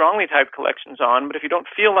new strongly typed collections on. But if you don't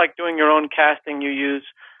feel like doing your own casting, you use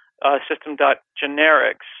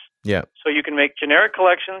system.generics. Yeah. So you can make generic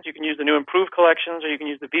collections, you can use the new improved collections, or you can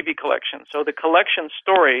use the VB collection. So the collection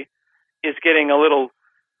story is getting a little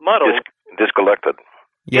muddled. Discollected.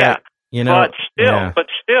 Yeah. But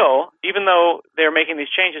still, even though they're making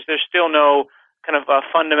these changes, there's still no kind of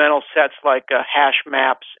fundamental sets like hash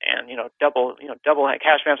maps and double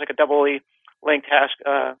hash maps, like a doubly linked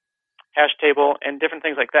hash table and different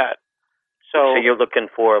things like that. So you're looking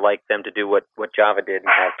for like them to do what Java did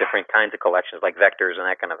and have different kinds of collections like vectors and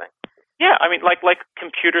that kind of thing. Yeah, I mean like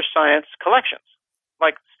computer science collections,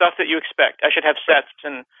 like stuff that you expect. I should have sets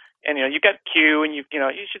and you get Q and you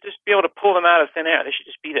should just be able to pull them out of thin air. They should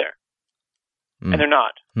just be there, and they're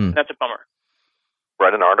not. And that's a bummer.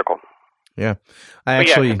 Write an article. Yeah, that'll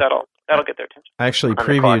get their attention. I actually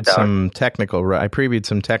previewed some technical. I previewed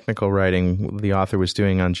some technical writing the author was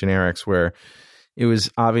doing on generics, where it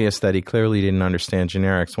was obvious that he clearly didn't understand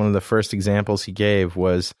generics. One of the first examples he gave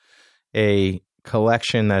was a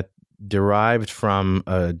collection that derived from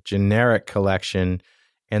a generic collection,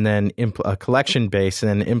 and then a collection base, and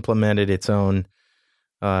then implemented its own,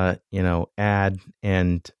 add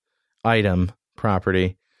and item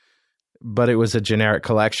property. But it was a generic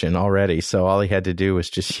collection already, so all he had to do was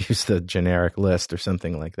just use the generic list or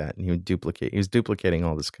something like that, and he was duplicating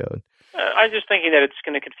all this code. I'm just thinking that it's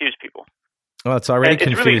going to confuse people. Well, it's already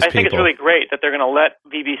confused people. I think it's really great that they're going to let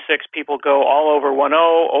VB6 people go all over 1.0,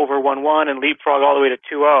 over 1.1, and leapfrog all the way to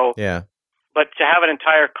 2.0. Yeah. But to have an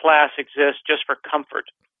entire class exist just for comfort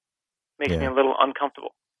makes me a little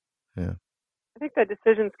uncomfortable. Yeah. I think that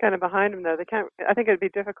decision's kind of behind them, though. They can't. I think it'd be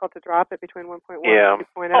difficult to drop it between 1.1 and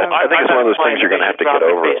 2.0. I think it's one of those things you're going to have to get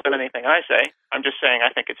over. Based on anything I say, I'm just saying I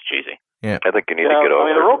think it's cheesy. Yeah, I think you need to get over. I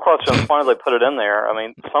mean, the real question is why did they put it in there? I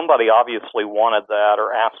mean, somebody obviously wanted that or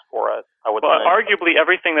asked for it. I would. Well, arguably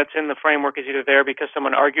everything that's in the framework is either there because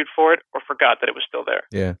someone argued for it or forgot that it was still there.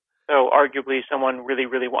 Yeah. So arguably someone really,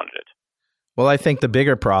 really wanted it. Well, I think the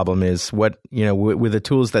bigger problem is what with the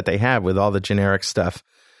tools that they have with all the generic stuff.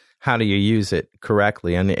 How do you use it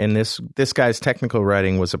correctly? And this guy's technical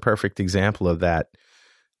writing was a perfect example of that.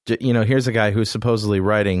 Here's a guy who's supposedly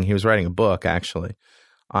he was writing a book actually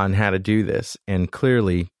on how to do this, and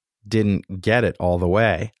clearly didn't get it all the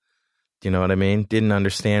way. Do you know what I mean? Didn't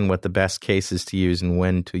understand what the best cases to use and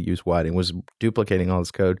when to use what, and was duplicating all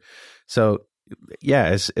this code. So yeah,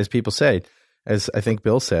 as people say, as I think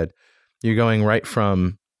Bill said, you're going right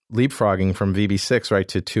from leapfrogging from VB6 right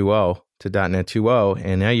to 2.0. to .NET 2.0,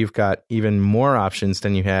 and now you've got even more options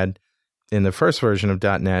than you had in the first version of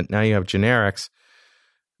 .NET. Now you have generics.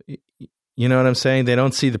 You know what I'm saying? They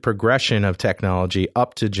don't see the progression of technology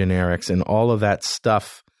up to generics and all of that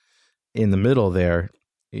stuff in the middle there.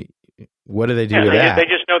 What do they do with that? They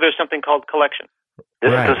just know there's something called collection.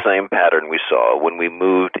 This is the same pattern we saw when we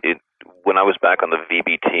moved it. When I was back on the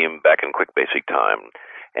VB team back in Quick Basic time,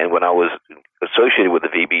 and when I was associated with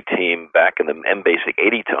the VB team back in the MBasic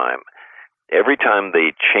 80 time, every time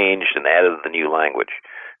they changed and added the new language,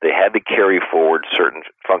 they had to carry forward certain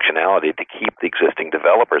functionality to keep the existing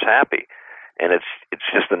developers happy. And it's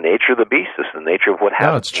just the nature of the beast. It's the nature of what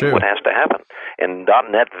happens. It's true. What has to happen. And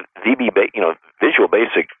 .NET Visual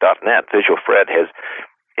Basic .NET Visual Fred has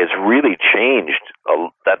really changed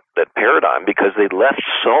that paradigm because they left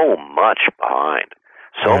so much behind.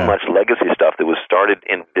 So much legacy stuff that was started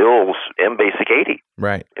in Bill's MBasic 80.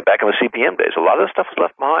 Right. Back in the CPM days. A lot of that stuff was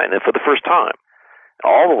left behind. And for the first time,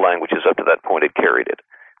 all the languages up to that point had carried it.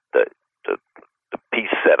 The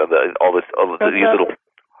piece set of these little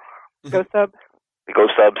Go sub. The Go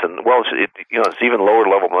subs, and it's even lower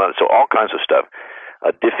level than that. So all kinds of stuff,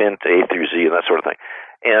 diffint A through Z and that sort of thing.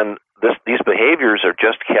 And these behaviors are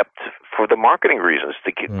just kept for the marketing reasons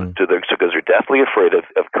because they're deathly afraid of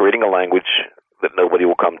creating a language that nobody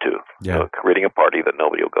will come to. Yeah. Creating a party that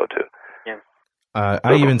nobody will go to. Yeah.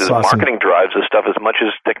 I even saw marketing drives this stuff as much as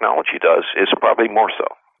technology does. It's probably more so.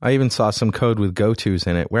 I even saw some code with GoTos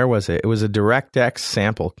in it. Where was it? It was a DirectX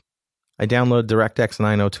sample. I downloaded DirectX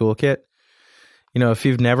 9.0 Toolkit. If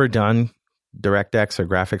you've never done DirectX or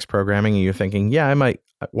graphics programming and you're thinking, I might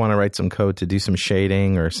want to write some code to do some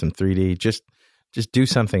shading or some 3D, just do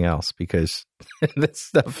something else because this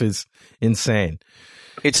stuff is insane.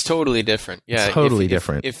 It's totally different. Yeah, it's totally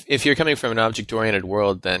different. If you're coming from an object-oriented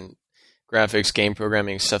world, then graphics, game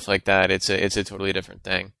programming, stuff like that, it's a totally different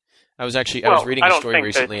thing. I was reading a story recently. I don't think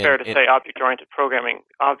it's fair to say object-oriented programming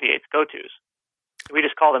obviates go-tos. We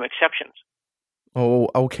just call them exceptions. Oh,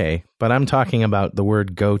 okay, but I'm talking about the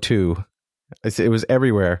word "go-to." It was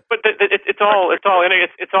everywhere. But it's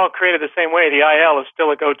all created the same way. The IL is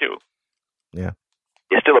still a go-to. Yeah,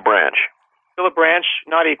 it's still a branch. Still a branch,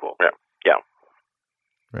 not equal. Yeah.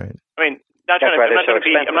 Right. I mean,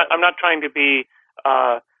 I'm not trying to be.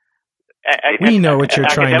 We know what you're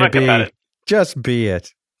trying to be. Just be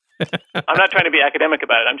it. I'm not trying to be academic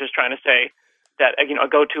about it. I'm just trying to say that a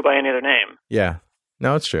go-to by any other name. Yeah.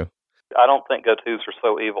 No, it's true. I don't think go-tos are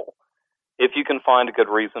so evil if you can find a good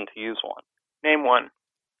reason to use one. Name one.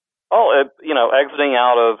 Oh, exiting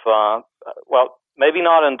out of, maybe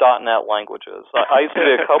not in .NET languages. I used to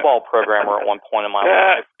be a COBOL programmer at one point in my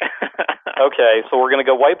life. Okay, so we're going to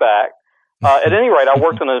go way back. At any rate, I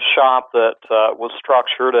worked in a shop that was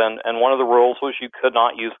structured, and one of the rules was you could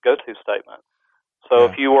not use goto statement. So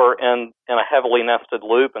if you were in a heavily nested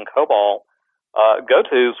loop in COBOL,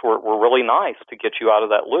 gotos were really nice to get you out of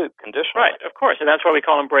that loop conditionally. Right, of course, and that's why we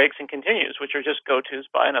call them breaks and continues, which are just gotos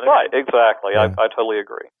by another. Right, exactly. I totally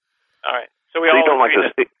agree. All right. So you don't like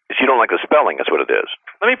the spelling, is what it is.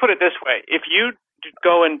 Let me put it this way. If you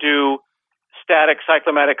go and do static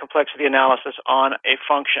cyclomatic complexity analysis on a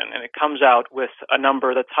function and it comes out with a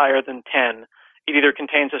number that's higher than 10, it either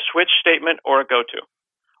contains a switch statement or a goto,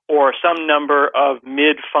 or some number of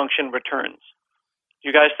mid-function returns. Do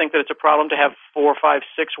you guys think that it's a problem to have 4, 5,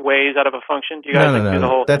 6 ways out of a function? Do you guys think the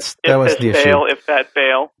whole that was the fail, issue. If that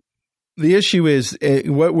fail? The issue is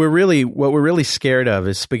what we're really scared of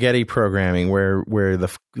is spaghetti programming, where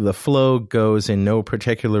the flow goes in no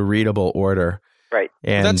particular readable order. Right.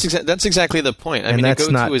 And that's exactly the point. I mean, a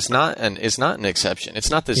goto is not an exception. It's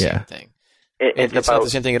not the same thing. It's not the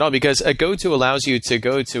same thing at all, because a goto allows you to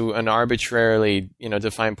go to an arbitrarily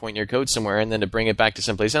defined point in your code somewhere and then to bring it back to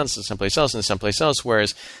someplace else and someplace else and someplace else.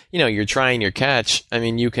 Whereas you're trying your catch. I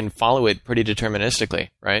mean, you can follow it pretty deterministically,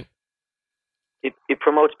 right? It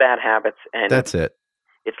promotes bad habits, and that's it.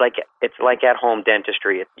 It's like at-home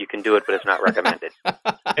dentistry. You can do it, but it's not recommended.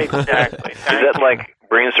 Exactly. Is that like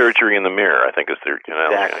brain surgery in the mirror? I think is their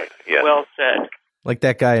exactly. Yeah. Well said. Like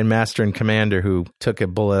that guy in Master and Commander who took a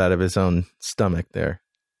bullet out of his own stomach there.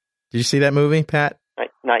 Did you see that movie, Pat?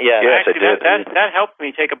 Not yet. Yes, actually, I did. That helped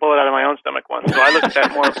me take a bullet out of my own stomach once, so I looked at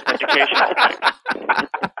that more as an educational thing.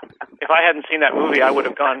 If I hadn't seen that movie, I would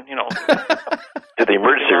have gone, to the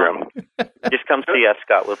emergency room. Just come see us,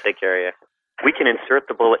 Scott. We'll take care of you. We can insert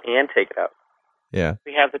the bullet and take it out. Yeah.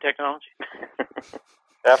 We have the technology.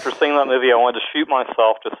 After seeing that movie, I wanted to shoot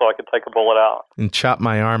myself just so I could take a bullet out. And chop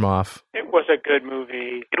my arm off. It was a good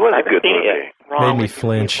movie. It was a good movie. Made me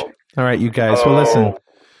flinch. All right, you guys. Well, listen.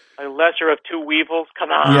 A lesser of two weevils.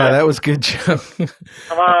 Come on. Yeah, that was good, Joe.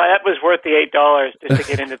 Come on, that was worth the $8 just to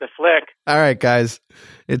get into the flick. All right, guys.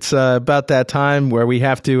 It's about that time where we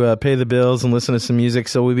have to pay the bills and listen to some music,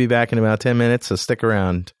 so we'll be back in about 10 minutes, so stick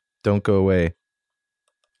around. Don't go away.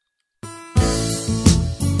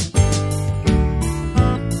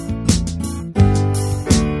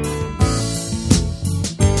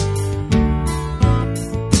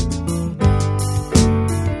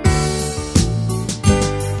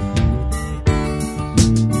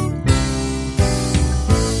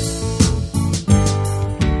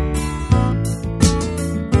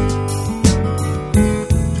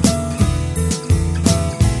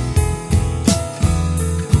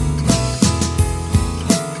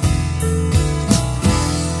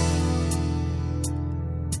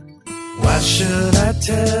 Should I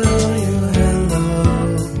tell you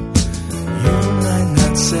hello? You might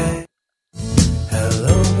not say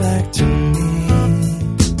hello back to me.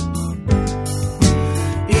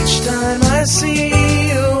 Each time I see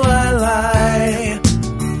you, I lie.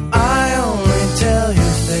 I only tell you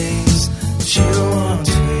things that you want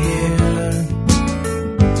to hear.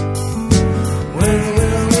 When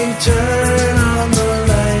will we turn on the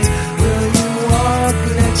light? Will you walk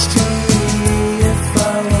next to me if I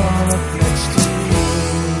walk next to you?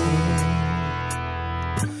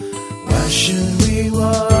 Why should we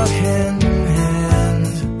walk hand in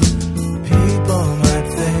hand? People might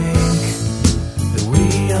think that we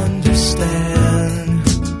understand.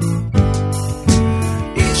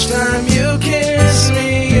 Each time you kiss me,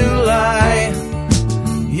 you lie.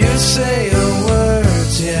 You say the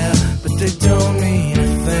words, yeah, but they don't mean a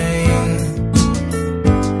thing.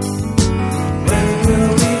 When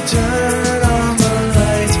will we turn on the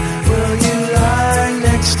lights? Will you lie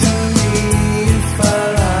next to me if I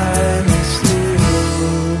lie next to you?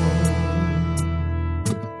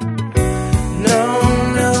 No,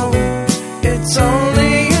 it's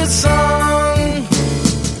only a song.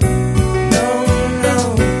 No,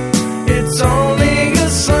 it's only a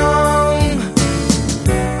song.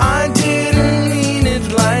 I didn't mean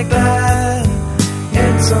it like that.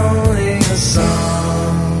 It's only a song.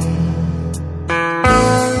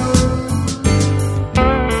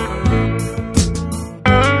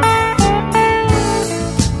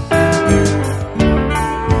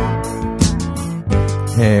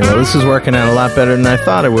 Hey, well, this is working out a lot better than I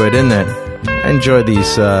thought it would, isn't it? I enjoy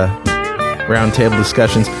these roundtable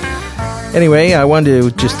discussions. Anyway, I wanted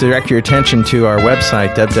to just direct your attention to our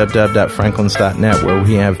website, www.franklins.net, where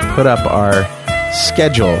we have put up our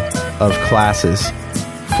schedule of classes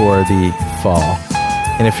for the fall.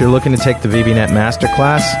 And if you're looking to take the VBNet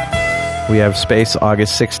Masterclass, we have space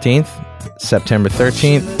August 16th, September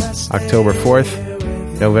 13th, October 4th,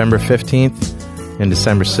 November 15th, and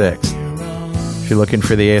December 6th. If you're looking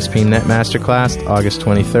for the ASP.NET Masterclass, August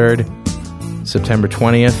 23rd, September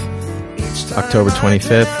 20th, October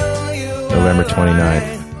 25th, November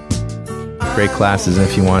 29th. Great classes, and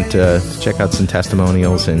if you want to check out some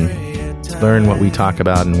testimonials and learn what we talk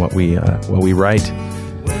about and what we write,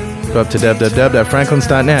 go up to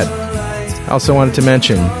www.franklins.net. I also wanted to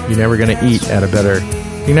mention, you're never going to eat at a better...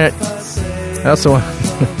 I also want...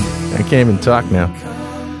 I can't even talk now.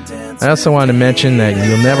 I also want to mention that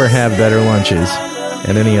you'll never have better lunches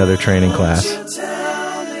at any other training class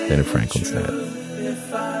than at Franklin's.net.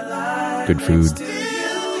 Good food.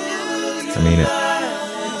 I mean it.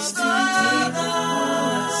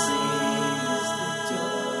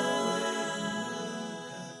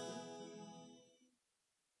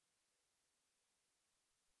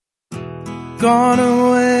 Gone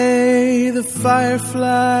away the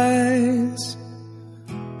fireflies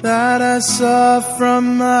that I saw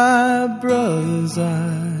from my brother's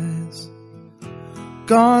eyes.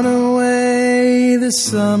 Gone away the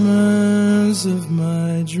summers of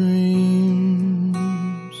my dreams.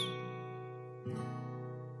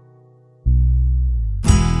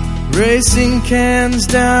 Racing cans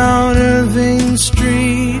down Irving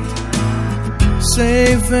Street,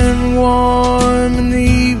 safe and warm in the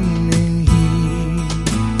evening.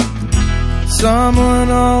 Someone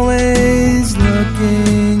always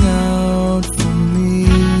looking out for me.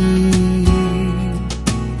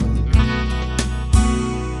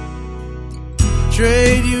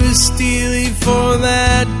 Trade you a Steely for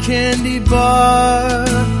that candy bar,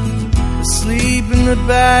 asleep in the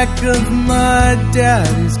back of my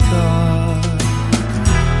daddy's car.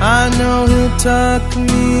 I know he'll tuck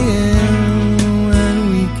me in when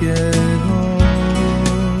we get home.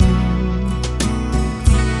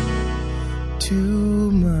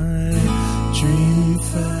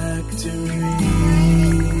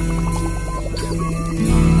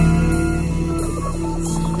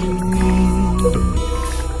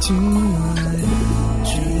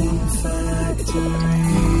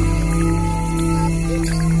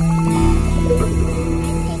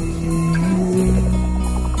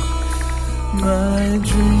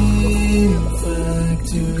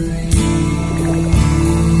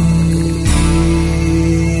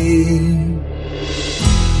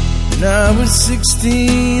 When I was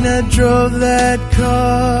 16, I drove that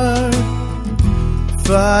car,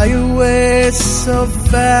 fly away so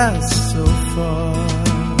fast, so far.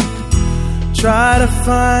 Try to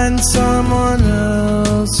find someone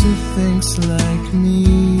else who thinks like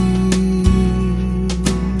me.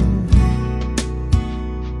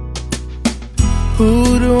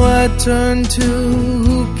 Who do I turn to?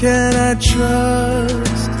 Who can I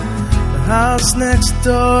trust? The house next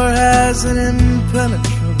door has an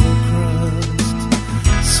impenetrable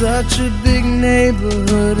crust. Such a big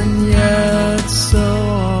neighborhood and yet so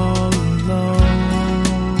all alone.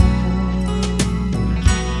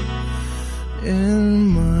 In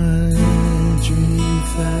my dream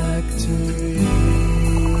factory.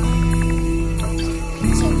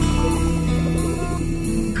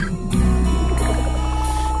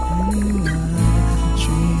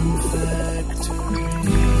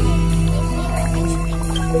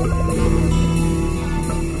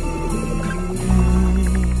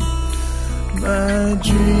 My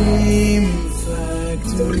dream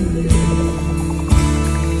factory.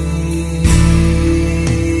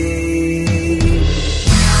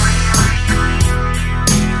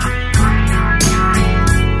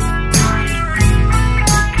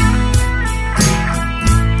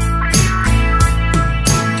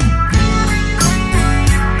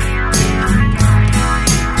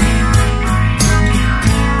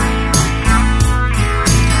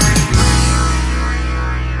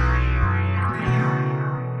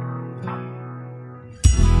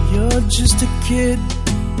 Just a kid,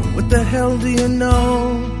 what the hell do you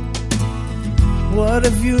know? What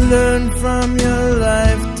have you learned from your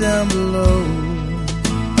life down below?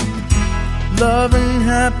 Love and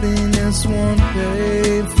happiness won't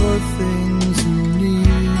pay for things you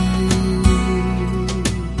need.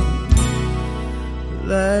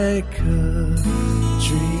 Like a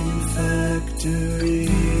dream factory.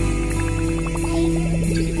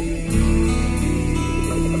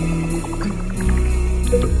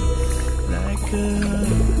 Like a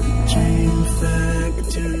dream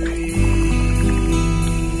factory.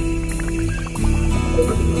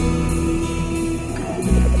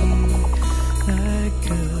 Like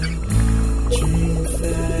a dream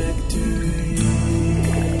factory.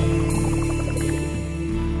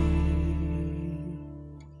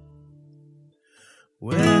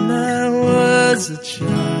 as a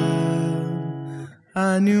child,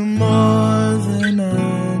 I knew more than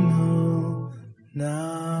I know now.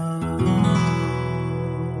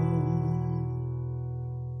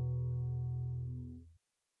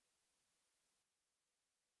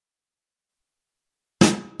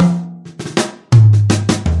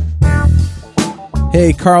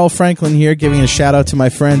 Hey, Carl Franklin here, giving a shout out to my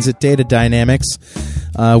friends at Data Dynamics.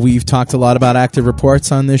 We've talked a lot about Active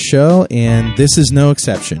Reports on this show, and this is no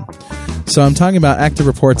exception. So I'm talking about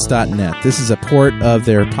ActiveReports.net. This is a port of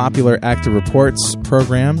their popular Active Reports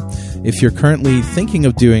program. If you're currently thinking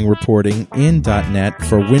of doing reporting in .net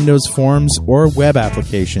for Windows Forms or web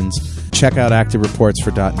applications, check out Active Reports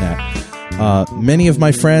for .net. Many of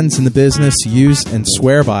my friends in the business use and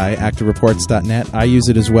swear by ActiveReports.net. I use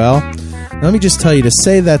it as well. Let me just tell you, to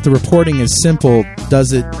say that the reporting is simple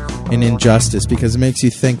does it an injustice, because it makes you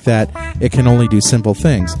think that it can only do simple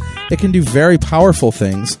things. It can do very powerful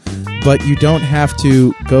things, but you don't have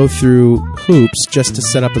to go through hoops just to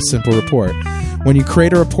set up a simple report. When you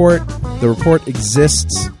create a report, the report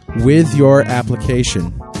exists with your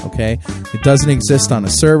application, okay? It doesn't exist on a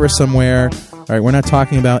server somewhere. All right, we're not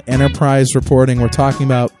talking about enterprise reporting. We're talking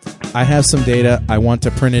about, I have some data, I want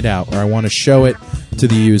to print it out, or I want to show it to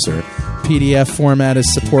the user. PDF format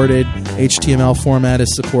is supported, HTML format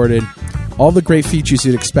is supported, all the great features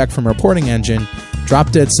you'd expect from a reporting engine,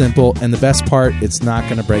 drop dead simple, and the best part, it's not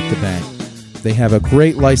going to break the bank. They have a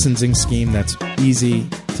great licensing scheme that's easy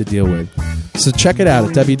to deal with. So check it out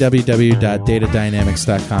at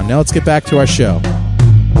www.datadynamics.com. Now let's get back to our show.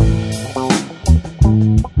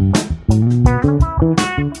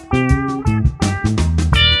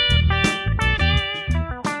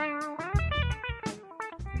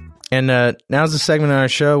 And now's the segment on our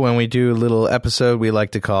show when we do a little episode we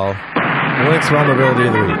like to call Linux Vulnerability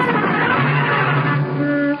of the Week.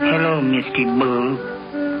 Hello, Mr. Bull.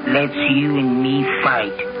 Let's you and me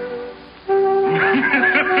fight.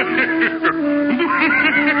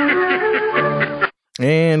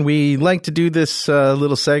 And we like to do this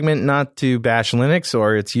little segment not to bash Linux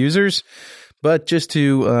or its users, but just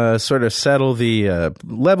to sort of settle the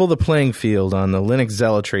level the playing field on the Linux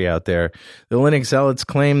zealotry out there. The Linux zealots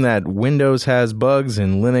claim that Windows has bugs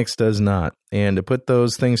and Linux does not. And to put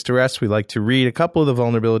those things to rest, we like to read a couple of the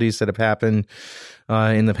vulnerabilities that have happened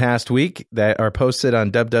in the past week that are posted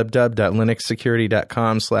on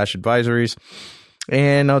www.linuxsecurity.com/advisories.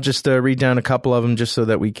 And I'll just read down a couple of them just so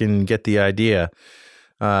that we can get the idea.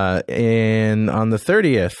 And on the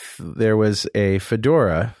 30th, there was a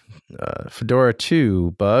Fedora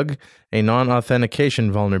 2 bug, a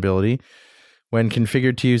non-authentication vulnerability. When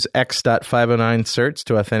configured to use x.509 certs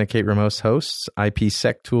to authenticate remote hosts,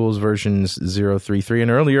 IPsec tools versions 033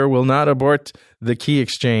 and earlier will not abort the key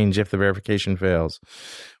exchange if the verification fails.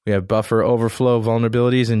 We have buffer overflow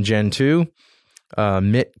vulnerabilities in Gen 2,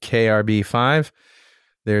 MIT KRB5.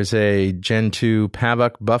 There's a Gen 2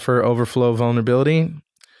 Pavok buffer overflow vulnerability,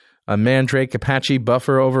 a Mandrake Apache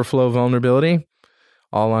buffer overflow vulnerability,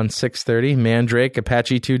 all on 630. Mandrake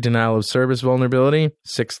Apache 2 denial of service vulnerability,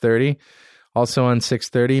 630. Also on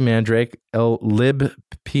 630, Mandrake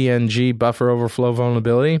libpng buffer overflow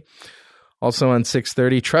vulnerability. Also on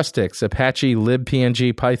 630, Trustix Apache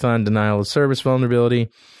libpng Python denial of service vulnerability.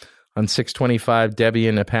 On 625,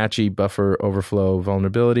 Debian Apache buffer overflow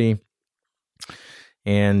vulnerability.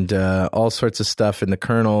 And all sorts of stuff in the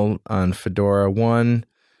kernel on Fedora 1.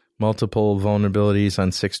 Multiple vulnerabilities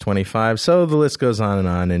on 625. So the list goes on.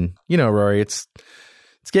 And, you know, Rory, it's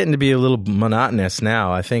getting to be a little monotonous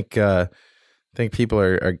now. I think people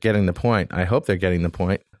are getting the point. I hope they're getting the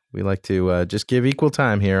point. We like to just give equal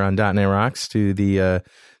time here on .NET Rocks to the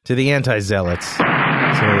anti-zealots. So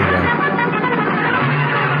there you go.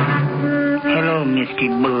 Hello,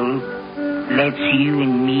 Mr. Bull. Let's you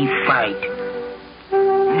and me fight.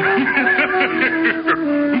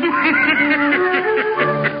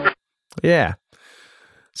 Yeah.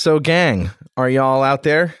 So, gang, are y'all out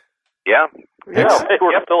there? Yeah. Yeah,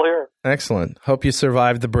 we're still here. Excellent. Hope you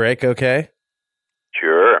survived the break okay?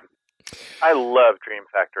 Sure. I love Dream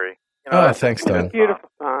Factory. You know, thanks, Don.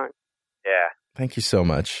 Beautiful song. Yeah. Thank you so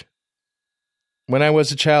much. When I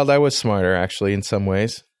was a child, I was smarter, actually, in some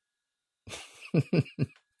ways.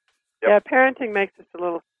 Yeah, parenting makes us a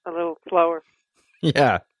little slower.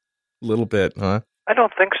 Yeah, a little bit, huh? I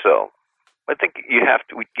don't think so. I think you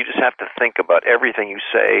just have to think about everything you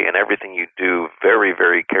say and everything you do very,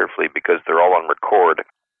 very carefully because they're all on record.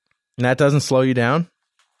 And that doesn't slow you down?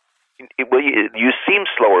 Well, you seem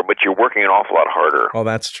slower, but you're working an awful lot harder. Oh,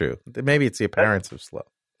 that's true. Maybe it's the appearance of slow.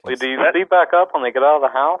 Do you speed back up when they get out of the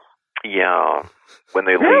house? Yeah, when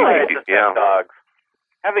they leave. Really? Yeah. Dogs.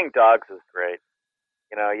 Having dogs is great.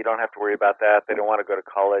 You don't have to worry about that. They don't want to go to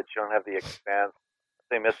college. You don't have the expense. If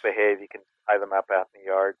they misbehave, you can tie them up out in the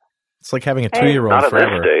yard. It's like having a 2-year-old not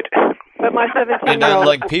forever. at this state. But my 17-year-old...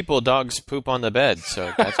 like people, dogs poop on the bed,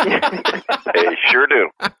 so that's good. They sure do.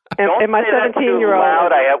 And my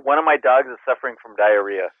 17-year-old... One of my dogs is suffering from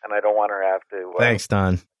diarrhea, and I don't want her to have to... Thanks,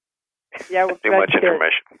 Don. Yeah, too much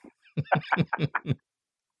information.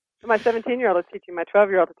 My 17-year-old is teaching my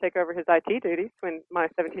 12-year-old to take over his IT duties when my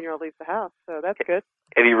 17-year-old leaves the house, so that's good.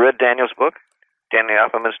 Have you read Daniel's book? Daniel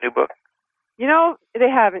Appleman's new book? They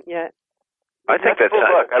haven't yet. I think that's it's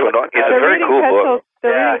a very cool book.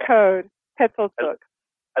 They're reading Code, Petzold's book.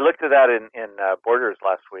 I looked at that in Borders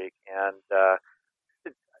last week, and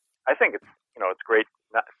I think it's it's great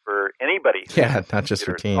for anybody. Yeah, not just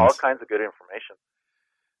for teens. All kinds of good information.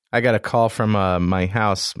 I got a call from my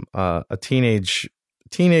house. A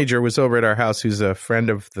teenager was over at our house who's a friend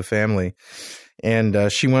of the family,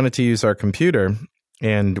 and she wanted to use our computer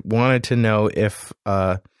and wanted to know if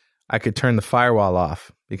I could turn the firewall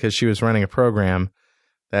off because she was running a program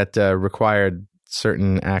that required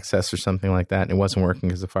certain access or something like that, and it wasn't working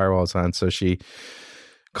because the firewall was on. So she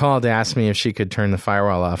called to ask me if she could turn the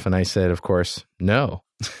firewall off, and I said, of course, no.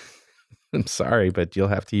 I'm sorry, but you'll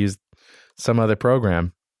have to use some other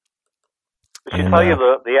program. Did she tell you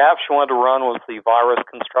the app she wanted to run was the virus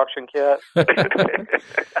construction kit?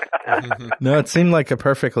 No, it seemed like a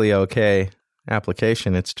perfectly okay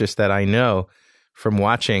application. It's just that I know from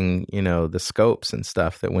watching, the scopes and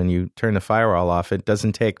stuff that when you turn the firewall off, it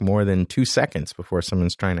doesn't take more than 2 seconds before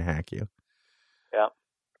someone's trying to hack you. Yeah.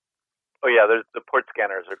 Oh, yeah, the port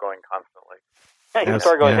scanners are going constantly. Yeah, you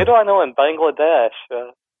start going, who do I know in Bangladesh?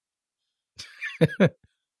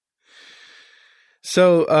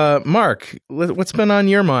 So, Mark, what's been on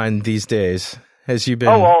your mind these days? Has you been?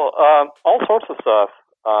 Oh, well, all sorts of stuff.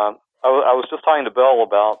 I was just talking to Bill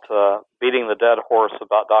about beating the dead horse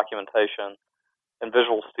about documentation in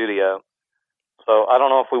Visual Studio. So I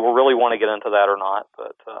don't know if we will really want to get into that or not,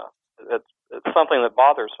 but it's something that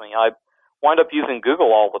bothers me. I wind up using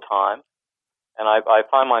Google all the time, and I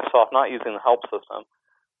find myself not using the help system.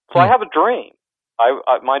 So I have a dream.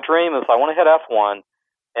 My dream is I want to hit F1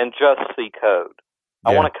 and just see code.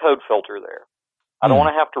 I want a code filter there. I don't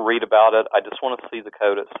want to have to read about it. I just want to see the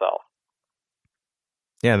code itself.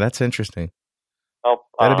 Yeah, that's interesting. Well,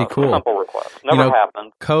 that'd be cool. Simple request. Never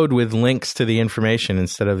happened. Code with links to the information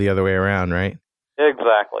instead of the other way around, right?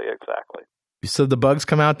 Exactly. So the bugs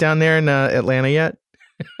come out down there in Atlanta yet?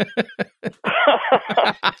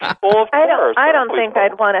 Well, I don't think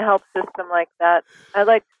I'd want a help system like that. I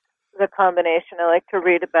like the combination. I like to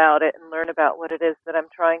read about it and learn about what it is that I'm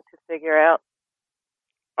trying to figure out.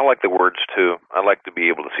 I like the words, too. I like to be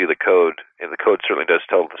able to see the code, and the code certainly does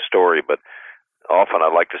tell the story, but often I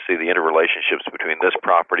like to see the interrelationships between this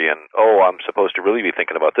property and, I'm supposed to really be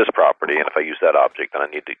thinking about this property, and if I use that object, then I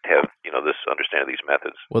need to have, this understanding these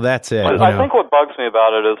methods. Well, that's it. I think what bugs me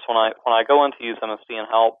about it is when I go in to use MSD and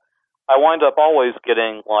help, I wind up always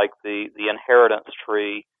getting, like, the inheritance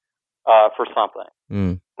tree for something.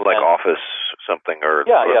 Like Office something, or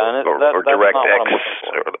or DirectX,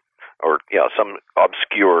 or some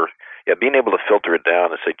obscure, being able to filter it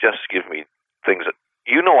down and say, just give me things that,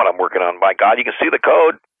 you know what I'm working on. My God, you can see the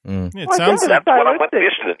code. It sounds that's what I'm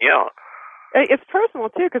interested in. Yeah, it's personal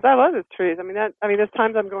too because I love those trees. There's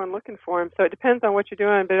times I'm going looking for them. So it depends on what you're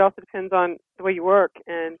doing, but it also depends on the way you work.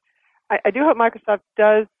 And I do hope Microsoft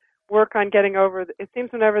does work on getting over. It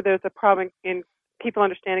seems whenever there's a problem in people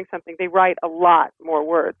understanding something, they write a lot more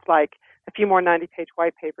words, like a few more 90-page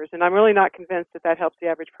white papers. And I'm really not convinced that helps the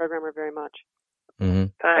average programmer very much.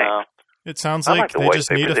 Thanks. It sounds like they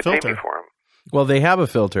just need a filter. Well, they have a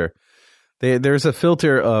filter. There's a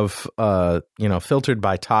filter of, filtered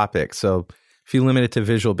by topic. So if you limit it to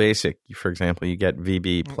Visual Basic, for example, you get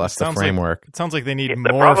VB plus the framework. It sounds like they need more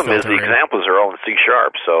filtering. The problem is filtering. the examples are all in C#,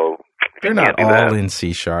 so they're not all in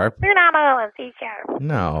C#. They're not all in C#.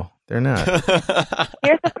 No, they're not.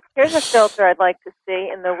 Here's a filter I'd like to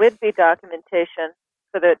see in the WIDBE documentation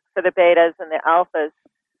for the betas and the alphas.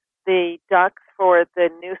 The docs for the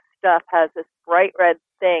new stuff has this bright red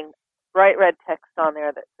text on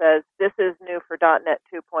there that says, this is new for .NET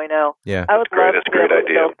 2.0. Yeah. I would love That's to a great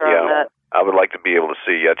idea. on that. I would like to be able to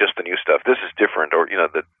see just the new stuff. This is different, or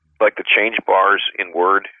like the change bars in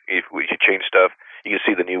Word. If we change stuff, you can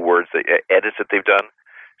see the new words, the edits that they've done,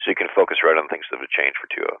 so you can focus right on things that have changed for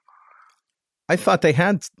 2.0. I thought they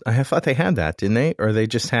had that, didn't they? Or they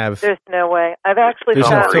just have? There's no way. I've actually there's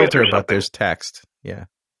found no filter, but there's text. Yeah.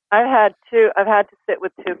 I've had to sit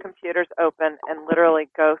with two computers open and literally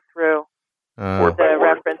go through the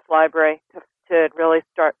reference library to really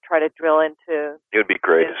try to drill into. It would be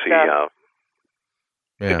great to see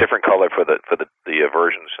a different color for the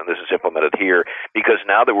versions, and this is implemented here because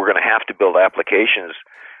now that we're going to have to build applications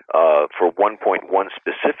for 1.1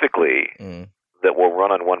 specifically that will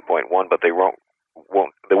run on 1.1, but they will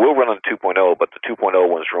run on 2.0, but the 2.0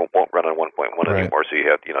 ones won't run on 1.1 anymore. So you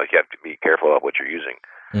have to be careful of what you're using.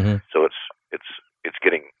 Mm-hmm. So it's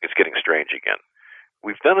getting strange again.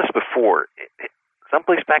 We've done this before.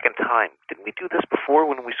 Someplace back in time, didn't we do this before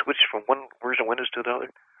when we switched from one version of Windows to the other?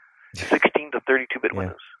 16 to 32-bit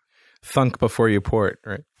Windows. Thunk before you port,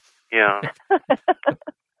 right? Yeah.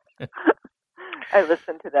 I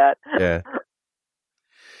listened to that. Yeah.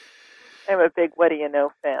 I'm a big What Do You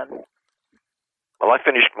Know fan. Well, I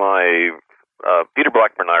finished my... Peter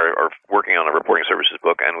Blackburn and I are working on a reporting services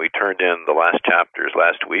book, and we turned in the last chapters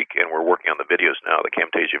last week, and we're working on the videos now, the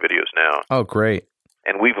Camtasia videos now. Oh, great.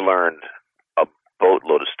 And we've learned a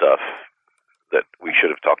boatload of stuff that we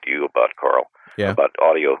should have talked to you about, Carl, about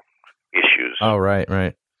audio issues. Oh, right.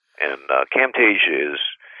 And Camtasia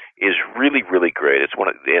is really, really great. It's one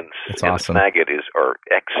of the it's awesome. Snagit are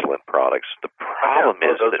excellent products. The problem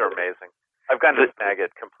is those are amazing. I've gone to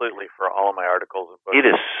Snagit completely for all of my articles and books. It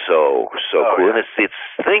is so cool, and it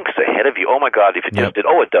thinks ahead of you. Oh my God! If it just did,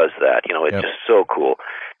 it does that. It's just so cool.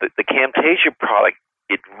 The Camtasia product,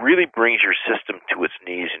 it really brings your system to its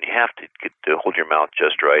knees, and you have to get to hold your mouth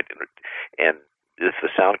just right. And if the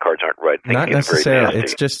sound cards aren't right, things not get necessarily. very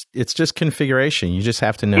nasty. It's just configuration. You just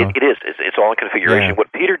have to know. It is. It's all in configuration.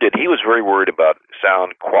 What Peter did, he was very worried about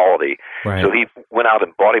sound quality, so he went out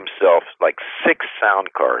and bought himself like 6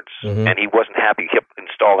 sound cards, and he wasn't happy. He kept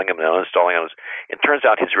installing them and uninstalling them. It turns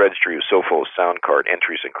out his registry was so full of sound card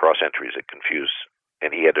entries and cross entries it confused,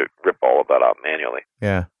 and he had to rip all of that out manually.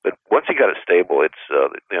 Yeah. But once he got it stable, it's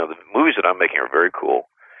the movies that I'm making are very cool,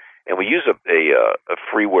 and we use a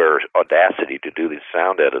freeware Audacity to do the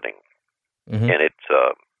sound editing, and it's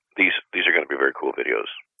these are going to be very cool videos.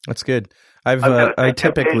 That's good. I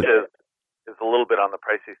typically is a little bit on the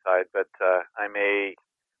pricey side, but I may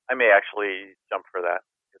actually jump for that.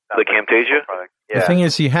 The Camtasia? Yeah. The thing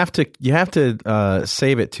is, you have to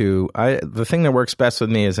save it to. The thing that works best with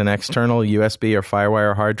me is an external USB or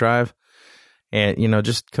FireWire hard drive, and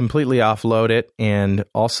just completely offload it, and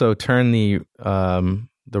also turn the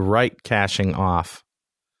write caching off.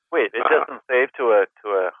 Wait, it doesn't save to a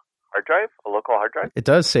hard drive, a local hard drive? It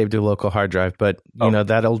does save to a local hard drive, but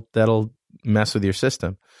that'll mess with your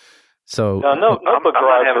system. So notebook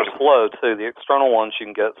drives are slow too. The external ones you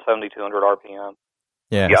can get 7,200 RPM.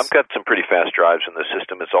 Yes. Yeah, I've got some pretty fast drives in the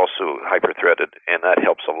system. It's also hyper-threaded, and that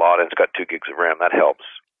helps a lot. And it's got 2 gigs of RAM. That helps.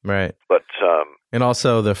 Right. But and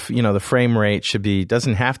also the frame rate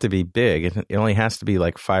doesn't have to be big. It only has to be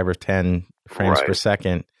like 5 or 10 frames per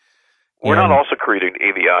second. We're not also creating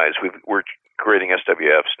AVIs. We're creating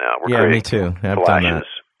SWFs now. We're creating me too. I've flashes, done that.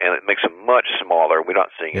 and it makes them much smaller. We're not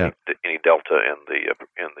seeing any delta in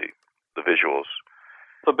the visuals.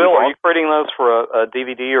 So, Bill, are you creating those for a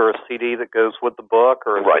DVD or a CD that goes with the book?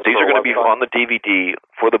 Or right, these are going to be on the DVD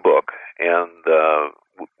for the book, and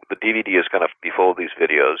the DVD is going to be full of these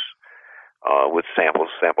videos with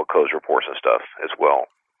sample codes, reports, and stuff as well.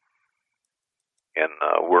 And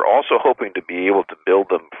we're also hoping to be able to build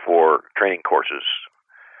them for training courses.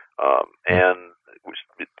 And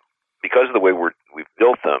because of the way we've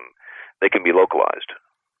built them, they can be localized.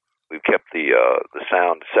 We've kept the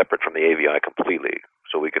sound separate from the AVI completely,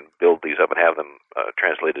 so we can build these up and have them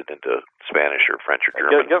translated into Spanish or French or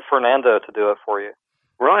German. Get Fernando to do it for you.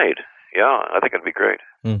 Right. Yeah, I think it'd be great.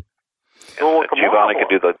 Mm. And Giovanni can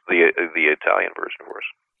do the Italian version, of course.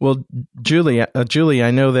 Well, Julie,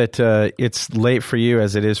 I know that it's late for you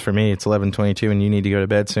as it is for me. It's 11:22, and you need to go to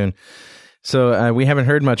bed soon. So we haven't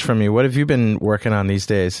heard much from you. What have you been working on these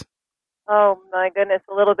days? Oh, my goodness,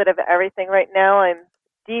 a little bit of everything right now. I'm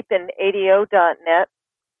deep in ADO.NET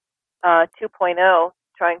 2.0,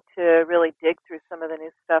 trying to really dig through some of the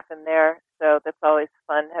new stuff in there. So that's always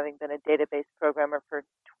fun, having been a database programmer for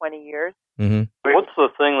 20 years. Mm-hmm. What's the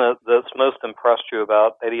thing that's most impressed you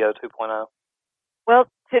about ADO 2.0? Well,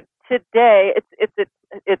 today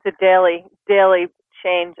it's a daily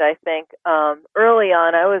change, I think. Early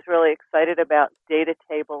on, I was really excited about data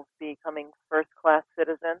tables becoming first-class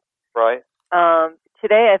citizens. Right.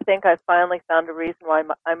 Today, I think I finally found a reason why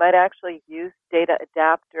I might actually use data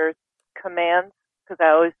adapter commands, because I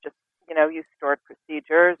always just, use stored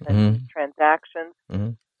procedures and transactions.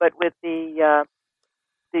 Mm-hmm. But with the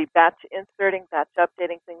batch inserting, batch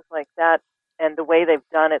updating, things like that, and the way they've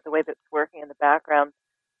done it, the way that's working in the background,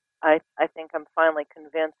 I think I'm finally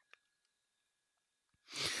convinced.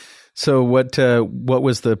 So what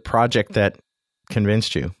was the project that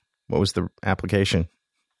convinced you? What was the application?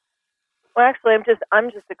 Well, actually,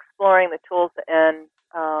 I'm just exploring the tools, and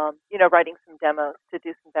writing some demos to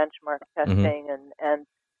do some benchmark testing and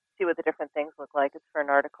see what the different things look like. It's for an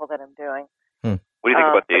article that I'm doing. What do you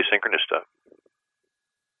think about the asynchronous stuff?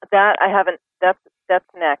 That I haven't. That's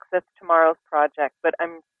next. That's tomorrow's project. But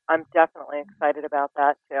I'm definitely excited about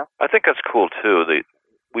that too. I think that's cool too.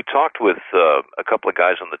 We talked with a couple of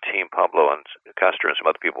guys on the team, Pablo and Castor and some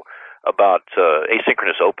other people, about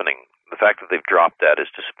asynchronous opening. The fact that they've dropped that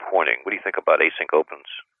is disappointing. What do you think about async opens?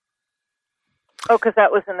 Oh, because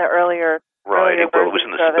that was in the earlier. Right. Well, it was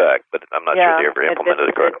in the spec, but I'm not sure they ever implemented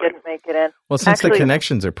it correctly. It didn't make it in. Well, since the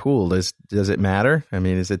connections are pooled, does it matter? I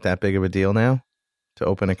mean, is it that big of a deal now to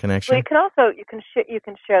open a connection? Well, you can also you can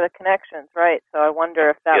share the connections, right? So I wonder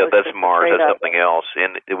if that. Yeah, that's Mars. That's something else.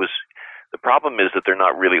 And it was the problem is that they're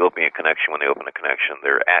not really opening a connection when they open a connection.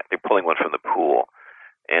 They're pulling one from the pool,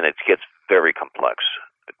 and it gets very complex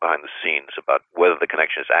behind the scenes about whether the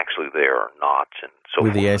connection is actually there or not, and so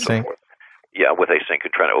with forth. The async. Yeah, with async,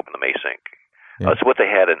 you're trying to open them async. Yeah. So what they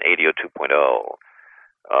had in ADO 2.0,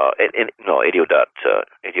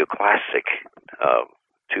 ADO Classic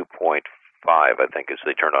 2.5, I think, is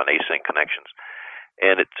they turned on async connections,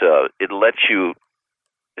 and it lets you,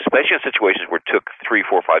 especially in situations where it took 3,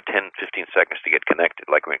 4, 5, 10, 15 seconds to get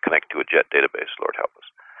connected, like when you connect to a JET database, Lord help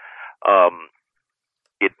us.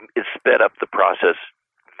 It sped up the process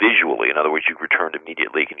visually. In other words, you returned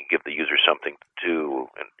immediately and you give the user something to do,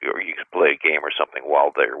 or you can play a game or something while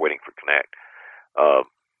they're waiting for connect.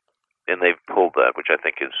 And they've pulled that, which I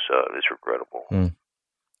think is regrettable.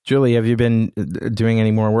 Julie, have you been doing any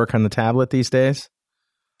more work on the tablet these days?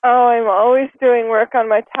 Oh, I'm always doing work on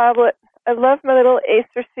my tablet. I love my little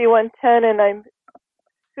Acer C110, and I'm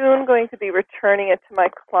soon going to be returning it to my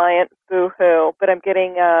client, Boohoo. But I'm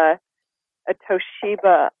getting a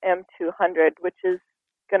Toshiba M200, which is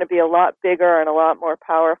going to be a lot bigger and a lot more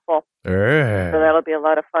powerful. So that'll be a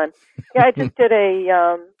lot of fun. Yeah, I just did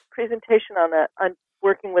a presentation on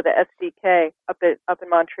working with the SDK up in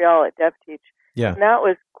Montreal at DevTeach. Yeah. And that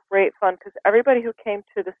was great fun because everybody who came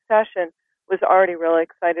to the session was already really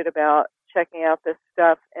excited about checking out this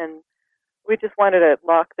stuff, and we just wanted to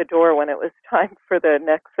lock the door when it was time for the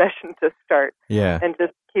next session to start. Yeah. And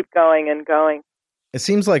just keep going and going. It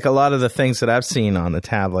seems like a lot of the things that I've seen on the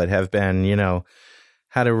tablet have been,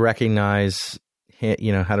 how to recognize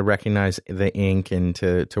the ink and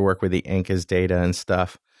to work with the ink as data and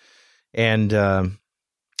stuff. And I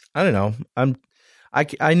don't know.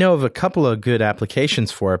 I know of a couple of good applications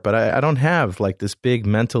for it, but I don't have like this big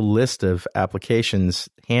mental list of applications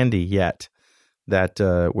handy yet that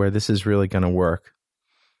where this is really going to work.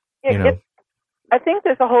 I think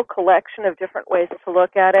there's a whole collection of different ways to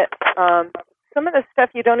look at it. Some of the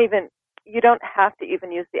stuff you don't have to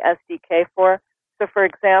even use the SDK for. So, for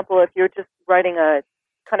example, if you're just writing a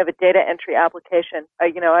kind of a data entry application,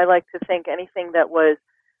 I like to think anything that was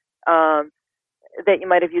that you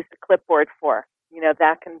might have used the clipboard for.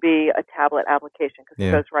 That can be a tablet application because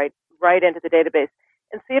it goes right into the database.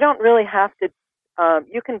 And so you don't really have to.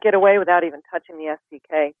 You can get away without even touching the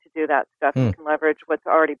SDK to do that stuff. You can leverage what's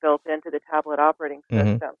already built into the tablet operating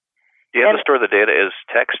system. Do you have to store the data as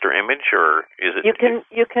text or image, or is it?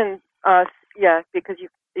 Because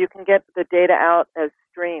you can get the data out as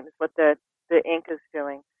streams. What the ink is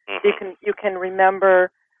doing. So you can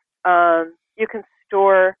remember. You can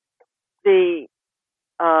store the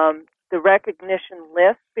recognition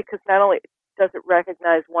list, because not only does it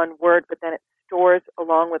recognize one word, but then it stores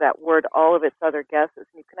along with that word all of its other guesses,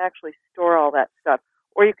 and you can actually store all that stuff.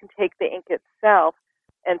 Or you can take the ink itself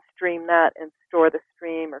and stream that and store the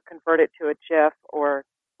stream or convert it to a GIF or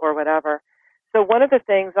whatever. So one of the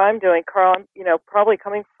things I'm doing, Carl, probably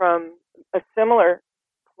coming from a similar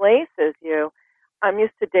place as you, I'm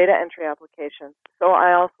used to data entry applications. So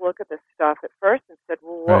I also look at this stuff at first and said,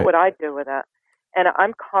 well, what would I do with that? And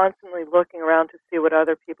I'm constantly looking around to see what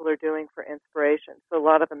other people are doing for inspiration. So a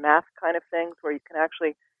lot of the math kind of things where you can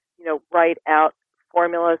actually, write out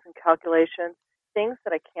formulas and calculations, things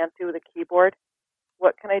that I can't do with a keyboard.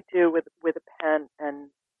 What can I do with a pen and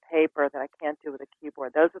paper that I can't do with a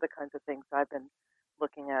keyboard? Those are the kinds of things I've been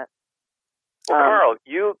looking at. Well, Carl,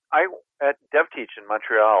 at DevTeach in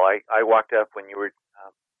Montreal, I walked up when you were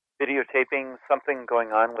videotaping something going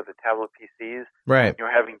on with the tablet PCs. Right. You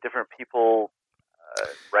were having different people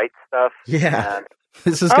write stuff. Yeah. And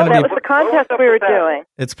this is going to be. That was the contest we were doing.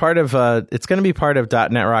 It's part of. It's going to be part of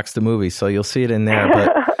 .NET Rocks the movie, so you'll see it in there. But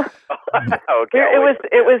okay.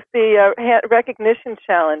 It was the recognition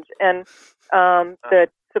challenge, and the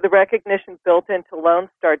recognition built into Lone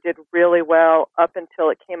Star did really well up until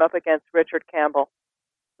it came up against Richard Campbell.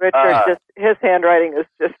 His handwriting is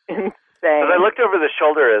just insane. I looked over the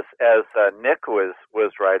shoulder as Nick was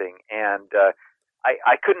writing, and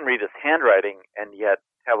I couldn't read his handwriting, and yet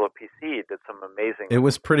Tablet PC did some amazing. It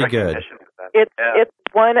was pretty good. It's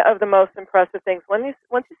one of the most impressive things. Once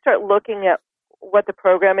you start looking at what the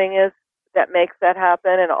programming is that makes that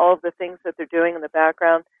happen, and all of the things that they're doing in the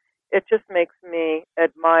background, it just makes me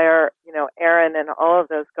admire, Aaron and all of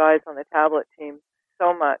those guys on the tablet team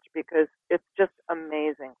so much, because it's just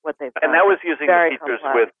amazing what they've done. And that was using the features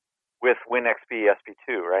complex. with WinXP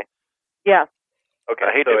SP2, right? Yeah. Okay.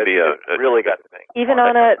 I hate so to be it really got to me. Even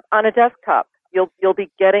on a desktop, you'll be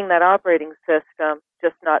getting that operating system,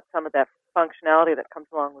 just not some of that functionality that comes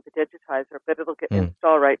along with the digitizer, but it'll get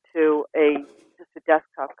installed right to just a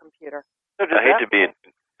desktop computer. So I hate to be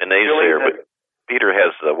an naysayer, but Peter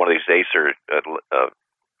has one of these Acer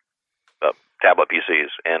tablet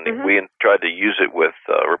PCs, and we tried to use it with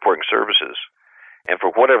reporting services. And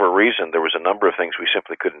for whatever reason, there was a number of things we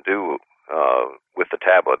simply couldn't do with the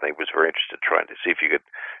tablet. And he was very interested in trying to see if you could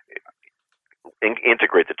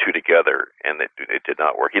integrate the two together, and it did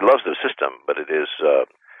not work. He loves the system, but it is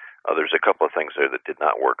there's a couple of things there that did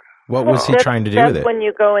not work. What was he trying to do with it? That's when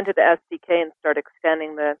you go into the SDK and start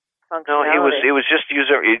extending the functionality. No, it was just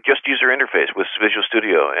user interface with Visual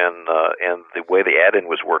Studio, and the way the add-in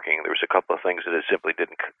was working, there was a couple of things that it simply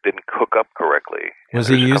didn't hook up correctly. Was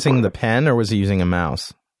he using the pen, or was he using a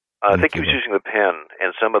mouse? I think he was using the pen,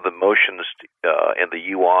 and some of the motions and the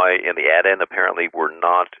UI and the add-in apparently were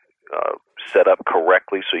not set up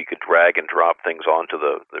correctly, so you could drag and drop things onto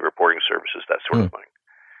the reporting services, that sort of thing.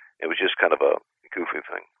 It was just kind of a goofy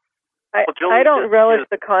thing. I don't relish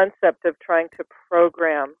the concept of trying to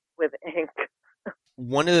program with ink.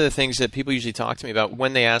 One of the things that people usually talk to me about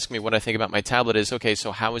when they ask me what I think about my tablet is, okay,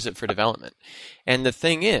 so how is it for development? And the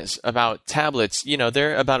thing is about tablets,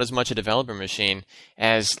 they're about as much a developer machine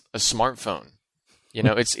as a smartphone.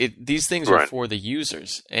 These things are for the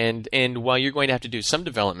users. And while you're going to have to do some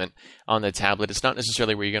development on the tablet, it's not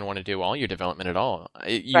necessarily where you're going to want to do all your development at all.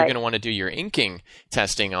 You're going to want to do your inking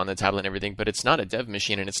testing on the tablet and everything, but it's not a dev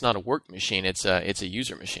machine and it's not a work machine. It's a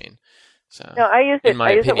user machine. So, no, I use it.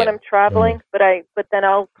 I use it when I'm traveling, but then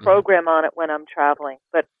I'll program on it when I'm traveling.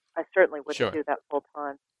 But I certainly wouldn't do that full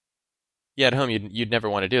time. Yeah, at home you'd never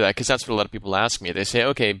want to do that, because that's what a lot of people ask me. They say,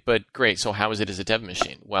 okay, but great. So how is it as a dev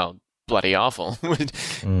machine? Well, bloody awful would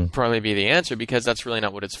probably be the answer, because that's really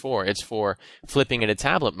not what it's for. It's for flipping into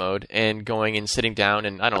tablet mode and going and sitting down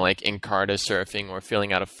and, Encarta surfing or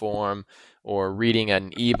filling out a form or reading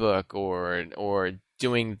an ebook or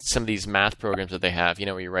doing some of these math programs that they have,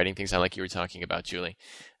 where you're writing things out like you were talking about, Julie.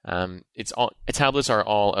 Tablets are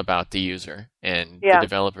all about the user, and the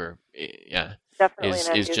developer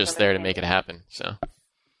is just there to make it happen. So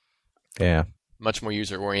much more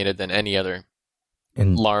user-oriented than any other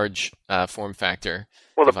large form factor.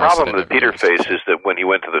 Well, the problem that Peter faced is that when he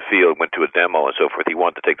went to the field, went to a demo and so forth, he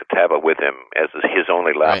wanted to take the tablet with him as his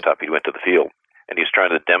only laptop. He went to the field, and he's trying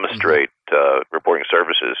to demonstrate reporting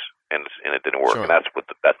services, and it didn't work. And that's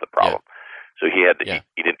the problem. So he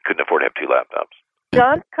couldn't afford to have two laptops.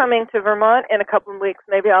 John's coming to Vermont in a couple of weeks.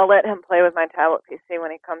 Maybe I'll let him play with my tablet PC when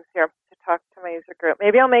he comes here to talk to my user group.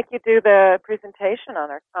 Maybe I'll make you do the presentation on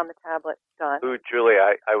the tablet, John. Ooh, Julie,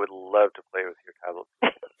 I would love to play with your tablet.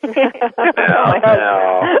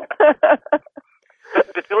 No.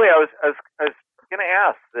 But Julie, I was going to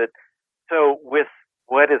ask that. So with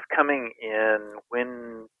what is coming in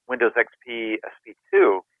Windows XP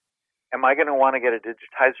SP2, am I going to want to get a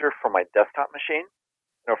digitizer for my desktop machine?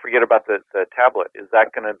 Forget about the tablet. Is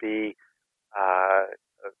that going to be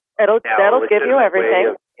that'll give you everything.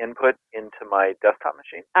 Way of input into my desktop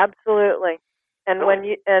machine? Absolutely. And when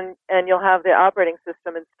you and you'll have the operating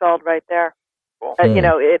system installed right there. Cool.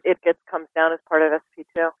 It comes down as part of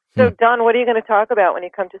SP2. So Don, what are you going to talk about when you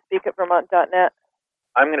come to speak at Vermont.net?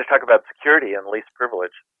 I'm going to talk about security and least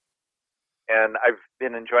privilege. And I've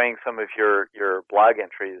been enjoying some of your blog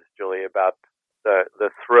entries, Julie, about the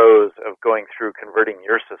throes of going through converting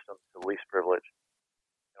your system to least privilege.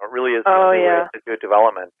 It really is the only way to do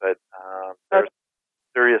development, but there's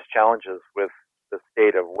serious challenges with the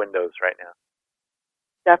state of Windows right now.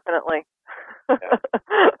 Definitely.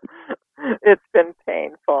 It's been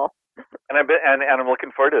painful. And I'm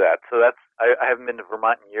looking forward to that. So I haven't been to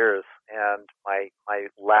Vermont in years, and my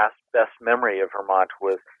last best memory of Vermont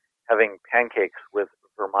was having pancakes with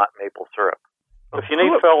Vermont maple syrup. If you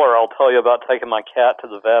need filler, I'll tell you about taking my cat to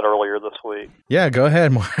the vet earlier this week. Yeah, go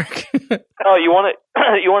ahead, Mark. Oh, you want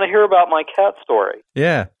to hear about my cat story?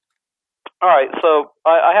 Yeah. All right, so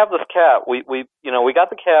I have this cat. We got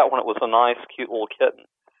the cat when it was a nice, cute little kitten,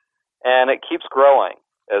 and it keeps growing,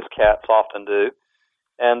 as cats often do.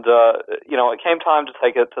 And it came time to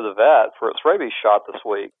take it to the vet for its rabies shot this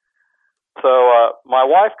week. So my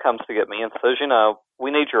wife comes to get me and says,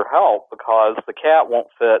 we need your help because the cat won't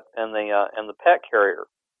fit in the pet carrier.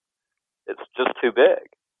 It's just too big.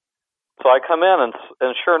 So I come in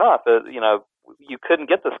and sure enough, you couldn't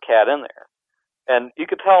get this cat in there. And you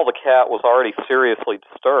could tell the cat was already seriously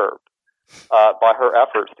disturbed by her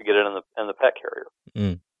efforts to get it in the pet carrier.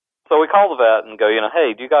 Mm. So we call the vet and go,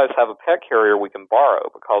 hey, do you guys have a pet carrier we can borrow?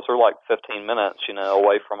 Because we're like 15 minutes,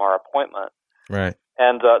 away from our appointment. Right.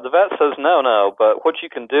 And the vet says, no, but what you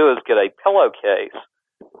can do is get a pillowcase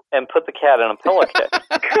and put the cat in a pillowcase.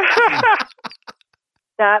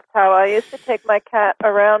 That's how I used to take my cat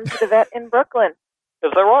around to the vet in Brooklyn.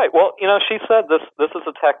 Is that right? Well, she said this is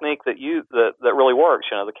a technique that really works.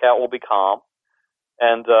 The cat will be calm.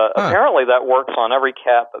 And apparently that works on every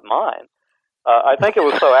cat but mine. I think it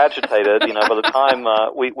was so agitated, by the time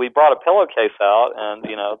we brought a pillowcase out, and,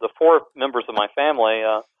 the 4 members of my family,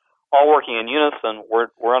 all working in unison,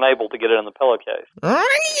 were unable to get it in the pillowcase.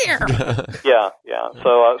 Yeah.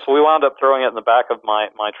 So we wound up throwing it in the back of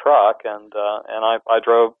my truck, and I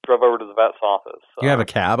drove over to the vet's office. You have a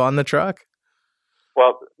cab on the truck?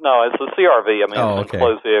 Well, no, it's a CRV. It's okay. a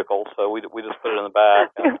closed vehicle, so we just put it in the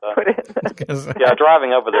back. And,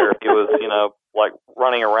 driving over there, he was, like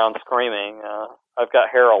running around screaming. I've got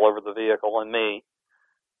hair all over the vehicle and me.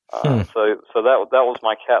 So that was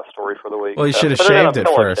my cat story for the week. Well, you should have shaved it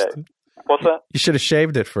first. What's that? You should have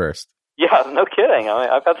shaved it first. Yeah, no kidding.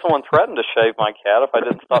 I've had someone threaten to shave my cat if I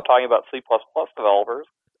didn't stop talking about C++ developers.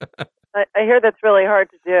 I hear that's really hard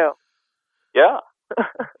to do. Yeah.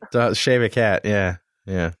 So, shave a cat, yeah.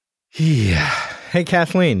 Hey,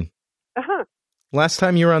 Kathleen. Uh-huh. Last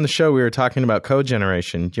time you were on the show, we were talking about code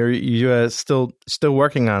generation. You're still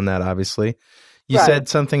working on that, obviously. You said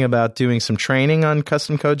something about doing some training on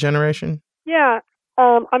custom code generation? Yeah.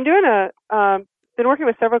 I'm doing been working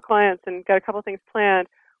with several clients and got a couple of things planned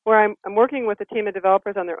where I'm working with a team of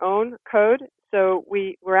developers on their own code. So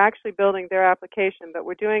we're actually building their application, but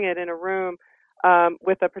we're doing it in a room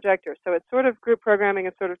with a projector. So it's sort of group programming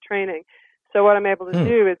and sort of training. So what I'm able to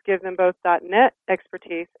do is give them both .NET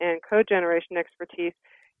expertise and code generation expertise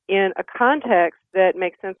in a context that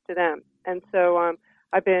makes sense to them. And so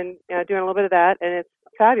I've been doing a little bit of that, and it's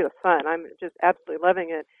fabulous fun. I'm just absolutely loving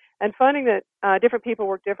it. And finding that different people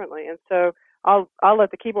work differently. And so I'll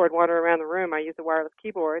let the keyboard wander around the room. I use a wireless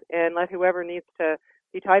keyboard and let whoever needs to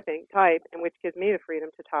be type, and which gives me the freedom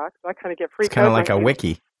to talk. So I kind of get free code. It's kind of like a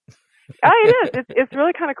wiki. It is. It's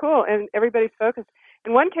really kind of cool, and everybody's focused.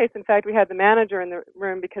 In one case, in fact, we had the manager in the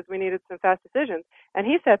room because we needed some fast decisions, and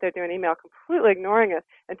he sat there doing email, completely ignoring us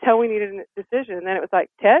until we needed a decision. And then it was like,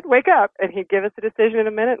 Ted, wake up, and he'd give us a decision in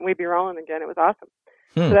a minute, and we'd be rolling again. It was awesome.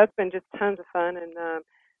 So that's been just tons of fun, and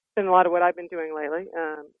it's been a lot of what I've been doing lately.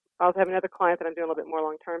 I also have another client that I'm doing a little bit more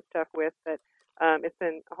long-term stuff with, but it's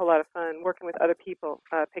been a whole lot of fun working with other people,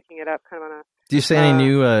 picking it up kind of on a... Do you see any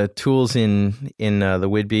new tools in the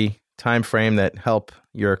Whidbey time frame that help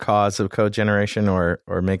your cause of code generation or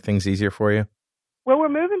make things easier for you? Well, we're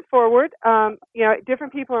moving forward.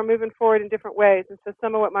 Different people are moving forward in different ways, and so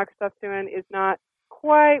some of what Microsoft's doing is not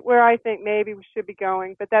quite where I think maybe we should be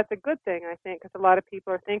going, but that's a good thing, I think, because a lot of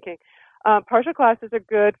people are thinking. Partial classes are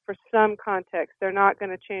good for some context. They're not going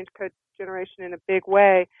to change code generation in a big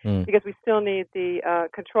way because we still need the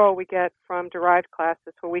control we get from derived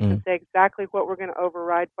classes where we can say exactly what we're going to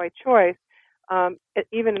override by choice,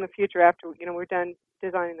 even in the future after we're done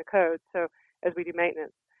designing the code, so as we do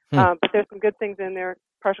maintenance. But there's some good things in there.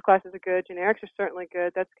 Partial classes are good. Generics are certainly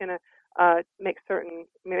good. That's going to makes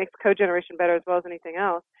code generation better as well as anything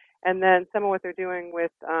else. And then some of what they're doing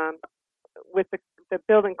with the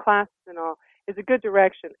building classes and all is a good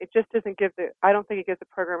direction. It just doesn't give I don't think it gives the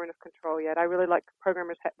programmer enough control yet. I really like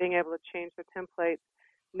programmers being able to change their templates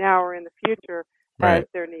now or in the future as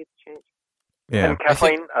their needs change. Yeah. And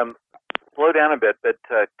Kathleen, slow down a bit, but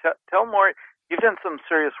tell more. You've done some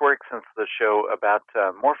serious work since the show about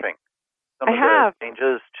morphing. I have.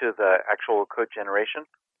 Changes to the actual code generation.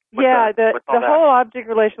 The whole object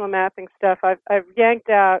relational mapping stuff I've yanked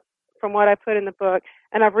out from what I put in the book,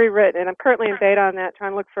 and I've rewritten, and I'm currently in beta on that,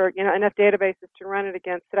 trying to look for enough databases to run it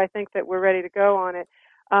against that I think that we're ready to go on it.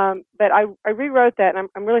 But I rewrote that, and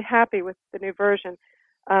I'm really happy with the new version.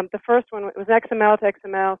 The first one was XML to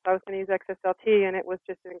XML, so I was going to use XSLT, and it was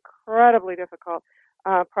just an incredibly difficult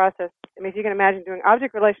process. I mean, if you can imagine doing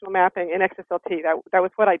object relational mapping in XSLT, that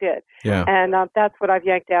was what I did. Yeah. And that's what I've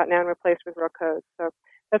yanked out now and replaced with real code. So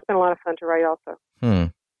that's been a lot of fun to write also.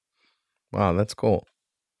 Wow, that's cool.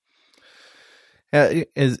 I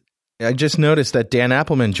just noticed that Dan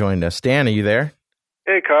Appleman joined us. Dan, are you there?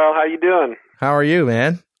 Hey, Carl. How you doing? How are you,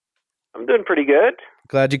 man? I'm doing pretty good.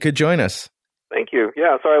 Glad you could join us. Thank you.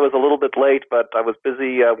 Yeah, sorry I was a little bit late, but I was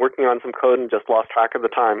busy working on some code and just lost track of the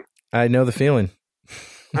time. I know the feeling.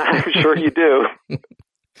 I'm sure you do.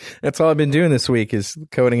 That's all I've been doing this week is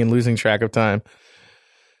coding and losing track of time.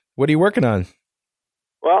 What are you working on?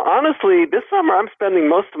 Well, honestly, this summer I'm spending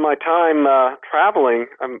most of my time traveling.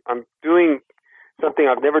 I'm doing something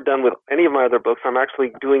I've never done with any of my other books. I'm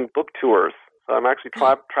actually doing book tours. So I'm actually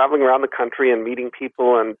traveling around the country and meeting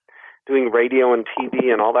people and doing radio and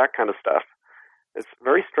TV and all that kind of stuff. It's a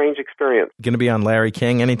very strange experience. Going to be on Larry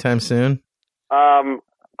King anytime soon?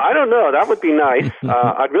 I don't know. That would be nice.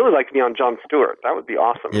 I'd really like to be on Jon Stewart. That would be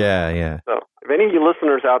awesome. Yeah. So if any of you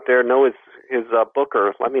listeners out there know his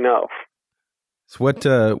booker, let me know. So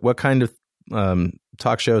what kind of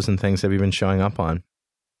talk shows and things have you been showing up on?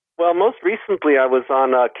 Well, most recently I was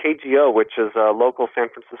on KGO, which is a local San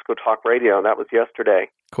Francisco talk radio, and that was yesterday.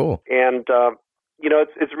 Cool. And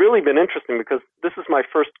it's really been interesting because this is my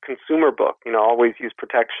first consumer book. Always Use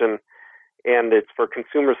Protection, and it's for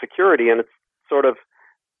consumer security, and it's sort of,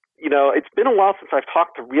 it's been a while since I've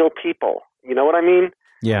talked to real people. You know what I mean?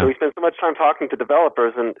 Yeah. So we spend so much time talking to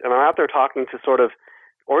developers, and I'm out there talking to sort of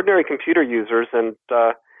ordinary computer users, and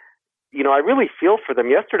I really feel for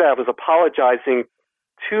them. Yesterday I was apologizing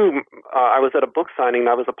I was at a book signing, and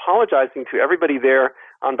I was apologizing to everybody there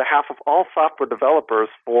on behalf of all software developers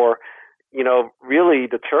for really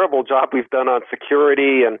the terrible job we've done on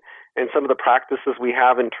security and some of the practices we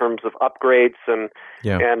have in terms of upgrades and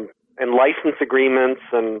license agreements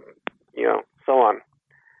and so on.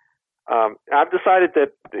 I've decided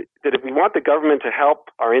that if we want the government to help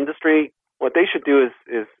our industry, what they should do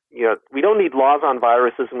is we don't need laws on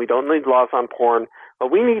viruses and we don't need laws on porn.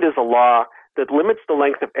 What we need is a law that limits the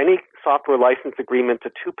length of any software license agreement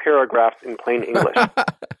to 2 paragraphs in plain English.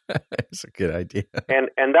 That's a good idea.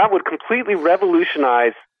 And that would completely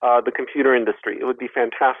revolutionize the computer industry. It would be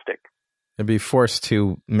fantastic. It'd be forced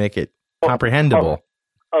to make it comprehensible.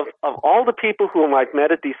 Of all the people whom I've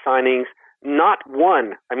met at these signings, not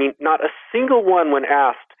a single one when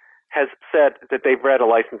asked has said that they've read a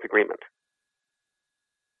license agreement.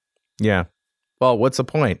 Yeah. Well, what's the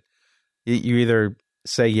point? You either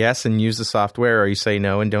say yes and use the software, or you say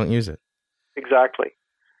no and don't use it. Exactly.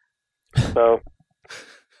 So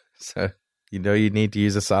you need to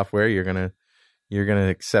use the software. You're gonna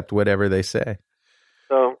accept whatever they say.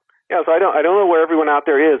 So I don't know where everyone out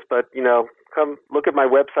there is, but come look at my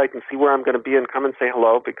website and see where I'm going to be, and come and say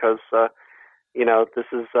hello, because this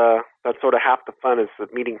is that's sort of half the fun is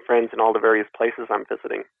meeting friends in all the various places I'm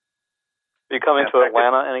visiting. Are you coming to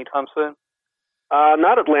Atlanta anytime soon?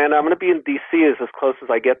 Not Atlanta. I'm going to be in D.C. is as close as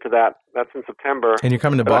I get to that. That's in September. And you're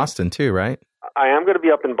coming to Boston too, right? I am going to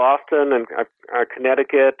be up in Boston and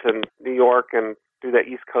Connecticut and New York and do that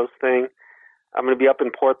East Coast thing. I'm going to be up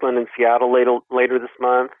in Portland and Seattle later this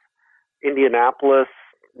month, Indianapolis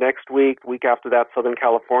next week after that, Southern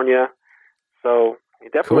California. So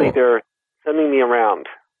definitely They're sending me around.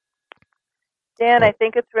 Dan, I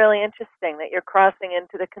think it's really interesting that you're crossing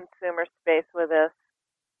into the consumer space with this.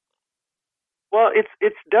 Well,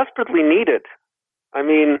 it's desperately needed. I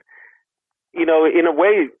mean, in a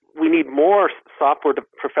way, we need more software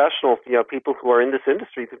professionals, people who are in this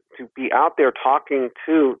industry to be out there talking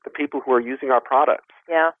to the people who are using our products.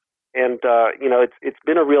 Yeah. And, it's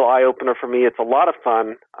been a real eye-opener for me. It's a lot of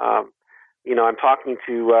fun. I'm talking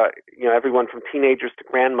to, everyone from teenagers to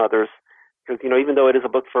grandmothers, because, even though it is a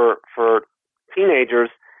book for teenagers,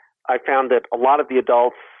 I found that a lot of the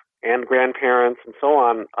adults and grandparents and so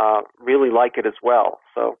on really like it as well.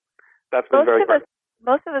 So that's been very fun.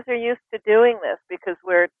 Most of us are used to doing this because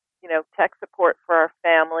we're, tech support for our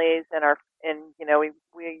families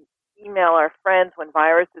we email our friends when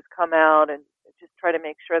viruses come out and just try to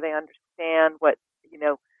make sure they understand what,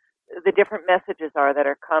 the different messages are that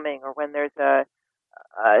are coming, or when there's a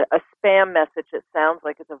spam message that sounds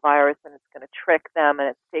like it's a virus and it's going to trick them and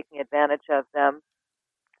it's taking advantage of them.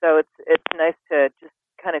 So it's nice to just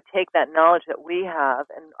kind of take that knowledge that we have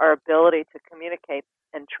and our ability to communicate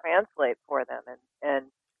and translate for them, and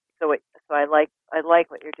so I like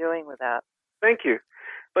what you're doing with that. Thank you.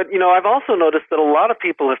 But I've also noticed that a lot of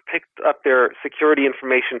people have picked up their security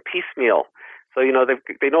information piecemeal. So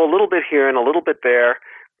they know a little bit here and a little bit there,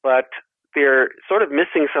 but they're sort of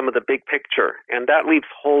missing some of the big picture, and that leaves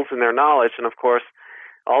holes in their knowledge. And of course,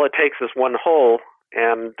 all it takes is one hole,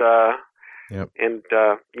 and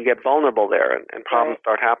you get vulnerable there, and problems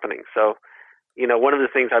start happening. So, one of the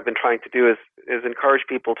things I've been trying to do is encourage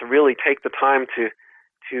people to really take the time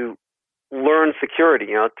to learn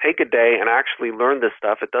security. Take a day and actually learn this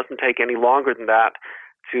stuff. It doesn't take any longer than that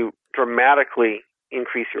to dramatically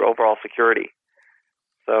increase your overall security.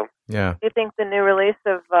 So, do you think the new release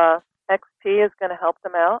of XP is going to help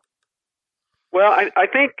them out? Well, I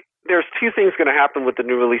think there's two things going to happen with the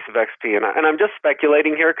new release of XP, and I'm just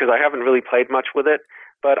speculating here because I haven't really played much with it,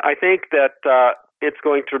 but I think that it's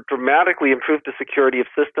going to dramatically improve the security of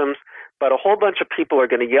systems, but a whole bunch of people are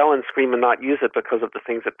going to yell and scream and not use it because of the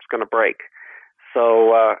things it's going to break.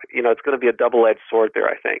 So, it's going to be a double-edged sword there,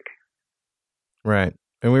 I think. Right.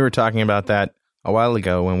 And we were talking about that a while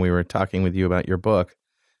ago when we were talking with you about your book,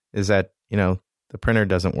 is that, the printer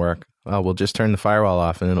doesn't work. Oh, we'll just turn the firewall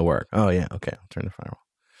off and it'll work. Oh, yeah, okay, I'll turn the firewall.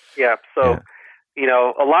 Yeah, so,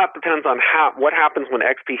 a lot depends on what happens when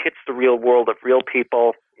XP hits the real world of real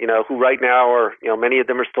people, who right now are, many of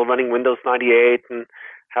them are still running Windows 98 and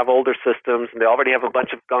have older systems, and they already have a bunch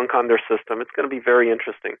of gunk on their system. It's going to be very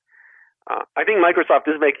interesting. I think Microsoft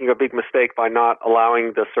is making a big mistake by not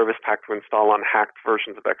allowing the service pack to install on hacked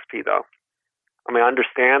versions of XP, though. I mean, I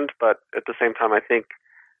understand, but at the same time, I think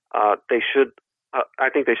they should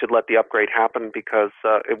let the upgrade happen because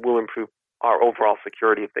it will improve our overall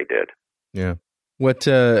security if they did. Yeah. What?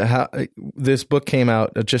 How this book came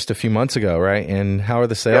out just a few months ago, right? And how are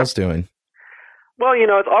the sales doing? Well,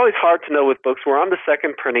 it's always hard to know with books. We're on the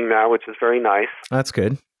second printing now, which is very nice. That's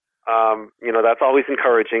good. That's always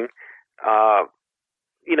encouraging.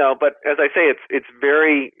 But as I say, it's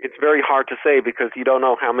very hard to say because you don't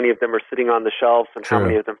know how many of them are sitting on the shelves and how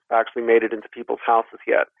many of them have actually made it into people's houses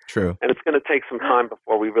yet. True. And it's going to take some time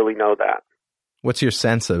before we really know that. What's your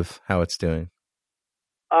sense of how it's doing?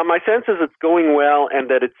 My sense is it's going well and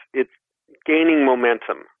that it's gaining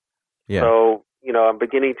momentum. Yeah. So, I'm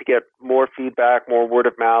beginning to get more feedback, more word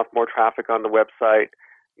of mouth, more traffic on the website,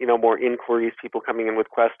 more inquiries, people coming in with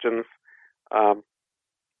questions.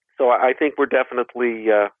 So I think we're definitely,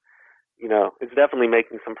 it's definitely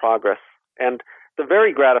making some progress. And the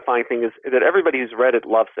very gratifying thing is that everybody who's read it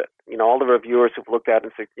loves it. All the reviewers who've looked at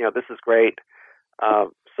it and said, this is great.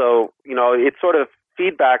 So, it's sort of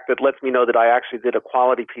feedback that lets me know that I actually did a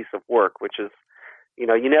quality piece of work, which is,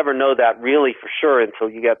 you never know that really for sure until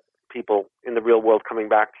you get people in the real world coming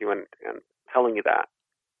back to you and telling you that.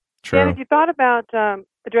 True. And have you thought about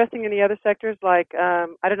addressing any other sectors like, I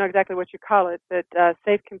don't know exactly what you call it, but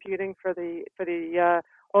safe computing for the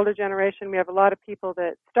older generation? We have a lot of people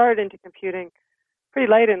that started into computing pretty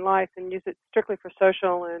late in life and use it strictly for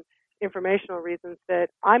social and informational reasons that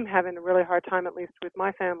I'm having a really hard time, at least with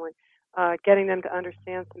my family, getting them to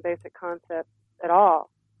understand some basic concepts at all.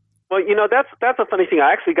 Well, that's a funny thing.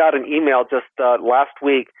 I actually got an email just last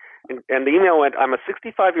week, and the email went, I'm a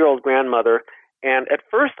 65-year-old grandmother, and at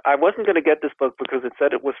first I wasn't going to get this book because it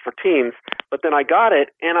said it was for teens, but then I got it,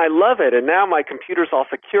 and I love it, and now my computer's all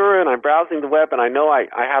secure, and I'm browsing the web, and I know I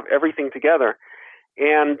have everything together.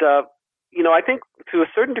 And, I think to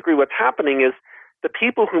a certain degree what's happening is the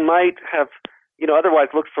people who might have otherwise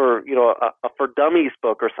looked for, a for dummies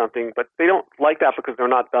book or something, but they don't like that because they're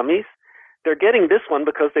not dummies. They're getting this one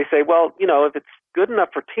because they say, well, if it's good enough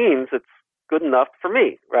for teens, it's good enough for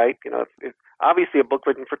me, right? If obviously a book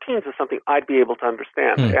written for teens is something I'd be able to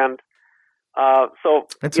understand. And so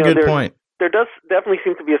that's a good point. There does definitely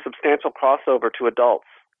seem to be a substantial crossover to adults,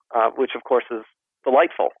 which of course is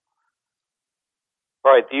delightful.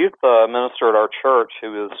 Right. The youth minister at our church,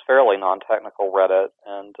 who is fairly non-technical, read it,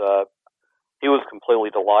 and he was completely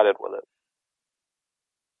delighted with it.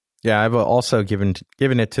 Yeah, I've also given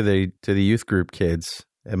it to the youth group kids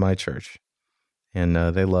at my church, and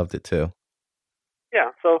they loved it too. Yeah,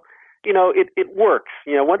 so it works.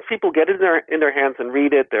 Once people get it in their hands and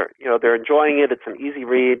read it, they're enjoying it. It's an easy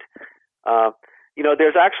read.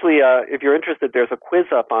 There's actually if you're interested, there's a quiz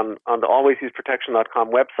up on the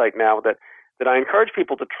alwaysuseprotection.com website now that I encourage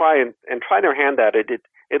people to try and try their hand at it.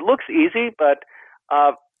 It looks easy, but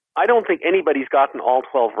I don't think anybody's gotten all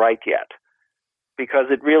 12 right yet, because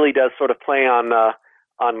it really does sort of play on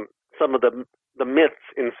some of the myths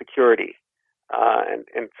in security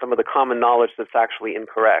and some of the common knowledge that's actually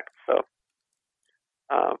incorrect. So,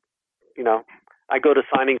 I go to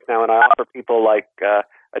signings now and I offer people like a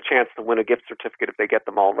chance to win a gift certificate if they get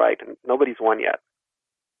them all right, and nobody's won yet.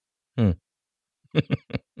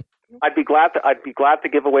 I'd be glad to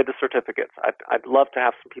give away the certificates. I'd love to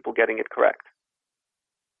have some people getting it correct.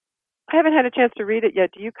 I haven't had a chance to read it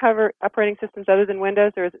yet. Do you cover operating systems other than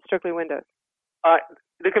Windows, or is it strictly Windows?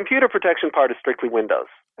 The computer protection part is strictly Windows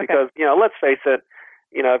because, let's face it,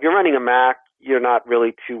 if you're running a Mac, you're not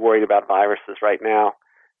really too worried about viruses right now.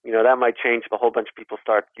 That might change if a whole bunch of people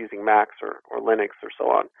start using Macs or Linux or so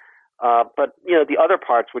on. But, the other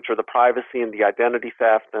parts, which are the privacy and the identity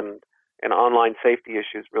theft and online safety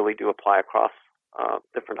issues, really do apply across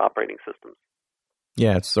different operating systems.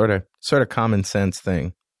 Yeah, it's sort of common sense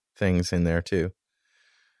things in there too.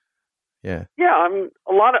 Yeah. Yeah, I mean,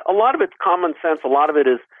 a lot of it's common sense. A lot of it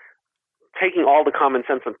is taking all the common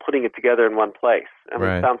sense and putting it together in one place. I mean,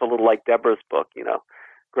 It sounds a little like Deborah's book,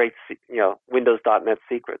 great, Windows.net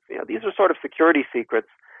secrets. These are sort of security secrets.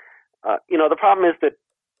 The problem is that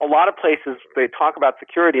a lot of places, they talk about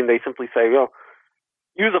security and they simply say,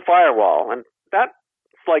 use a firewall. And that's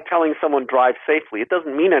like telling someone drive safely. It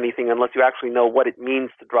doesn't mean anything unless you actually know what it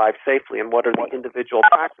means to drive safely and what are the individual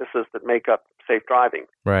practices that make up safe driving.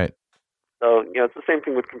 Right. So, it's the same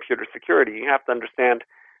thing with computer security. You have to understand,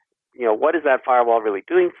 what is that firewall really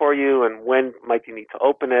doing for you, and when might you need to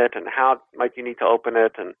open it, and how might you need to open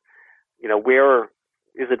it, and, where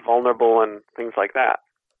is it vulnerable, and things like that.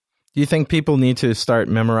 Do you think people need to start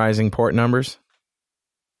memorizing port numbers?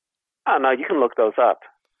 Oh, no, you can look those up.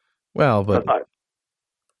 Well, but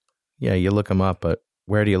yeah, you look them up, but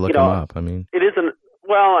where do you look them up? I mean, it isn't.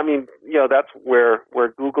 Well, I mean, that's where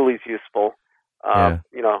Google is useful.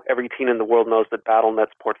 Every teen in the world knows that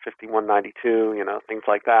BattleNet's port 5192. Things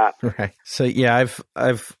like that. Right. So yeah,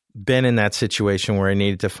 I've been in that situation where I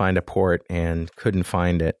needed to find a port and couldn't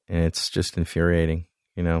find it, and it's just infuriating.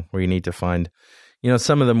 Where you need to find.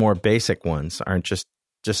 Some of the more basic ones aren't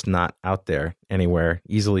just not out there anywhere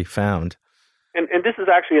easily found. And this is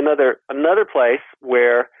actually another place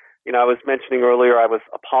where, I was mentioning earlier, I was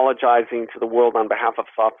apologizing to the world on behalf of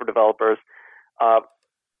software developers.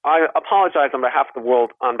 I apologize on behalf of the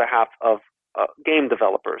world on behalf of game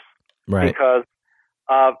developers. Right. Because,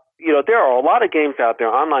 there are a lot of games out there,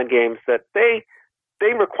 online games, that they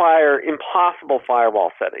require impossible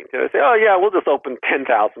firewall settings. They say, oh yeah, we'll just open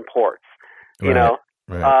 10,000 ports.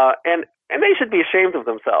 Right. And they should be ashamed of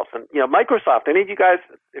themselves. And, Microsoft, any of you guys,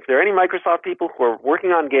 if there are any Microsoft people who are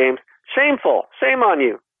working on games, shameful. Shame on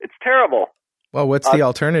you. It's terrible. Well, what's the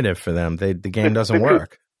alternative for them? The game doesn't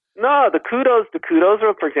work. No, the kudos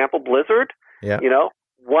are, for example, Blizzard. Yeah.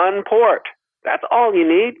 One port. That's all you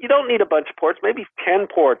need. You don't need a bunch of ports, maybe 10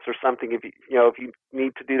 ports or something if you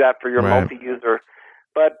need to do that for your multi-user.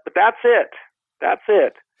 But that's it. That's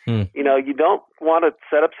it. You don't want to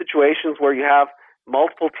set up situations where you have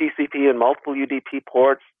multiple TCP and multiple UDP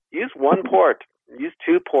ports. Use one port. Use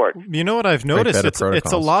 2 ports. You know what I've noticed?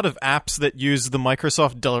 It's a lot of apps that use the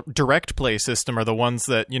Microsoft Direct Play system are the ones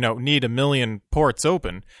that, need 1 million ports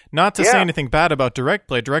open. Not to say anything bad about Direct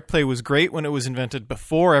Play. Direct Play was great when it was invented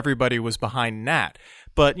before everybody was behind NAT.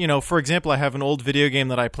 But, for example, I have an old video game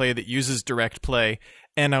that I play that uses Direct Play,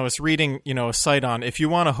 and I was reading, a site on, if you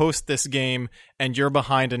want to host this game and you're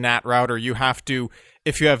behind a NAT router, you have to,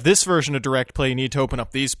 if you have this version of Direct Play, you need to open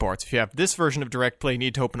up these ports. If you have this version of Direct Play, you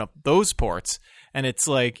need to open up those ports. And it's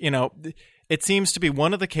like, it seems to be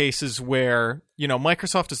one of the cases where,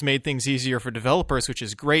 Microsoft has made things easier for developers, which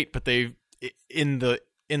is great, but they've, in the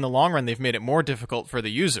long run, they've made it more difficult for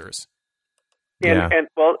the users. And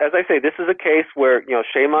well, as I say, this is a case where,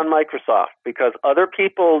 shame on Microsoft, because other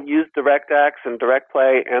people use DirectX and Direct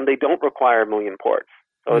Play, and they don't require 1 million ports.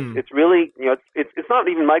 So it's really, it's not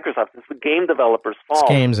even Microsoft. It's the game developers' fault. It's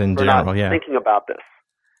games in general, not thinking about this.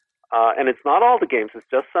 And it's not all the games; it's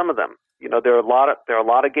just some of them. There are a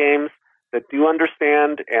lot of games that do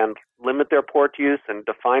understand and limit their port use and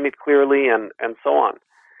define it clearly, and so on.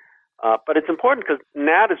 But it's important because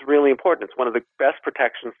NAT is really important. It's one of the best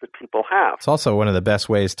protections that people have. It's also one of the best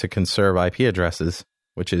ways to conserve IP addresses,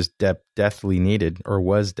 which is deathly needed, or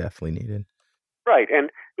was deathly needed. Right,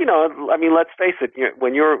 and let's face it.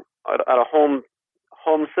 When you're at a home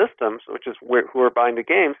system, which is who are buying the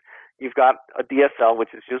games, you've got a DSL, which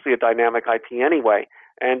is usually a dynamic IP anyway,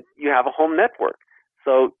 and you have a home network.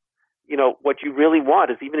 So, what you really want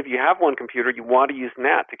is, even if you have one computer, you want to use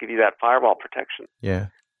NAT to give you that firewall protection. Yeah.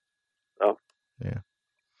 So. Yeah.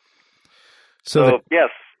 So yes,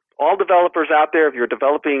 all developers out there, if you're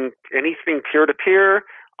developing anything peer-to-peer,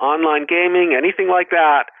 online gaming, anything like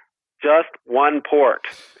that, just one port.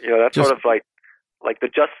 That's sort of like the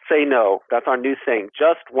just say no. That's our new thing.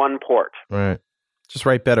 Just one port. Right. Just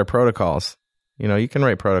write better protocols. You can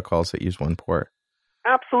write protocols that use one port.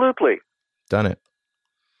 Absolutely. Done it.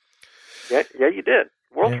 Yeah, you did.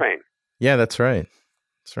 WorldTrain. Yeah, that's right.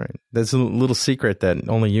 That's right. There's a little secret that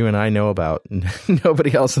only you and I know about.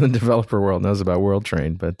 Nobody else in the developer world knows about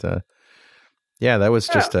WorldTrain. But that was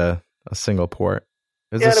just a single port.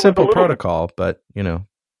 It was a simple protocol, but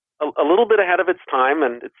a little bit ahead of its time,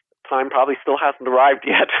 and its time probably still hasn't arrived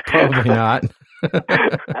yet. Probably not.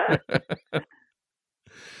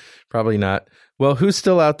 Probably not. Well, who's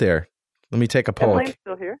still out there? Let me take a poll. Kathleen's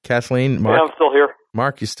still here. Kathleen, Mark. Yeah, I'm still here.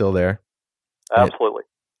 Mark, you still there? Absolutely.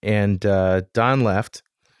 And Don left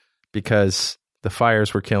because the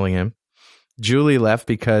fires were killing him. Julie left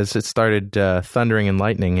because it started thundering and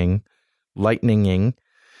lightninging.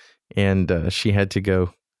 and she had to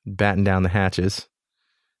go batten down the hatches.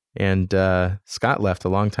 And Scott left a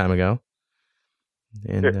long time ago.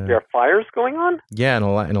 And there are fires going on? Yeah, in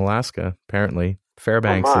Alaska, apparently.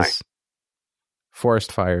 Fairbanks is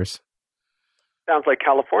forest fires. Sounds like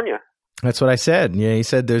California. That's what I said. Yeah, he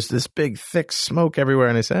said there's this big, thick smoke everywhere.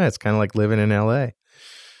 And I said, it's kind of like living in L.A.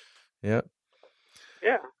 Yep.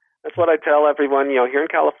 Yeah, that's what I tell everyone. Here in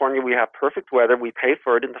California, we have perfect weather. We pay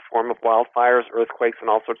for it in the form of wildfires, earthquakes, and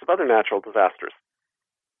all sorts of other natural disasters.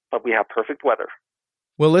 But we have perfect weather.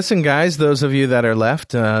 Well, listen, guys, those of you that are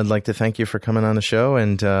left, I'd like to thank you for coming on the show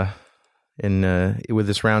and with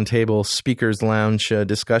this roundtable speakers lounge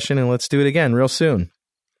discussion. And let's do it again real soon.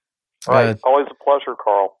 All right. Always a pleasure,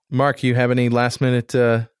 Carl. Mark, you have any last-minute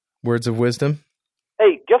words of wisdom?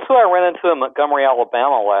 Hey, guess who I ran into in Montgomery,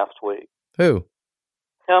 Alabama last week? Who?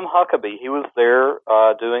 Tim Huckabee. He was there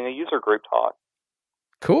doing a user group talk.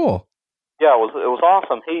 Cool. Yeah, it was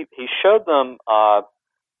awesome. He showed them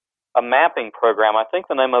a mapping program. I think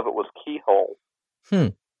the name of it was Keyhole.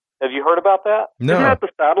 Have you heard about that? No. Isn't that the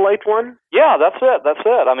satellite one? Yeah, that's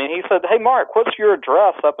it. I mean, he said, "Hey, Mark, what's your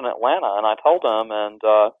address up in Atlanta?" And I told him, and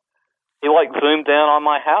he zoomed in on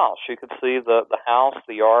my house. You could see the house,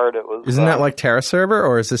 the yard. It was. Isn't that like Terra Server,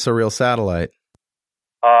 or is this a real satellite?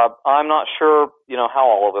 I'm not sure, how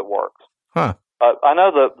all of it works. Huh. I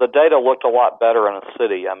know the data looked a lot better in a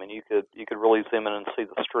city. I mean, you could really zoom in and see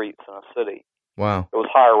the streets in a city. Wow. It was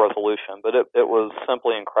higher resolution, but it was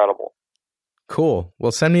simply incredible. Cool.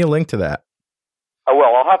 Well, send me a link to that. Oh,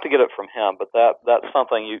 well, I'll have to get it from him, but that's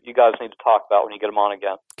something you guys need to talk about when you get him on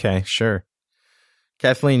again. Okay, sure.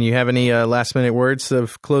 Kathleen, you have any last-minute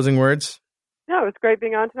closing words? No, it was great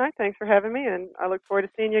being on tonight. Thanks for having me, and I look forward to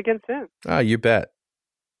seeing you again soon. Oh, you bet.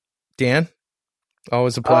 Dan,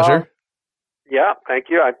 always a pleasure. Yeah, thank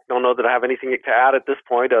you. I don't know that I have anything to add at this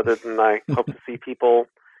point other than I hope to see people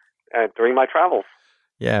during my travels.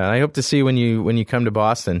 Yeah, I hope to see you when you come to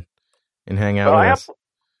Boston and hang out with us.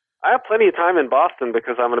 I have plenty of time in Boston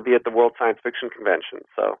because I'm going to be at the World Science Fiction Convention.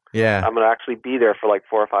 So yeah, I'm going to actually be there for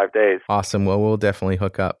 4 or 5 days. Awesome. Well, we'll definitely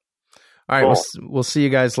hook up. All right, cool. We'll see you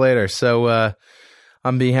guys later. So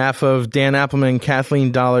on behalf of Dan Appleman,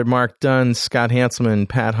 Kathleen Dollard, Mark Dunn, Scott Hanselman,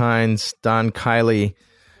 Pat Hynds, Don Kiely,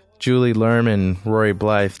 Julie Lerman, Rory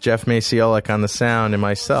Blythe, Jeff Maciolik on the sound, and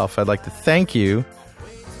myself, I'd like to thank you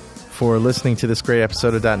for listening to this great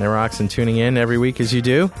episode of .NET Rocks and tuning in every week as you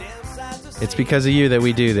do. It's because of you that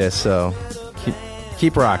we do this, so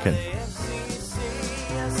keep rocking.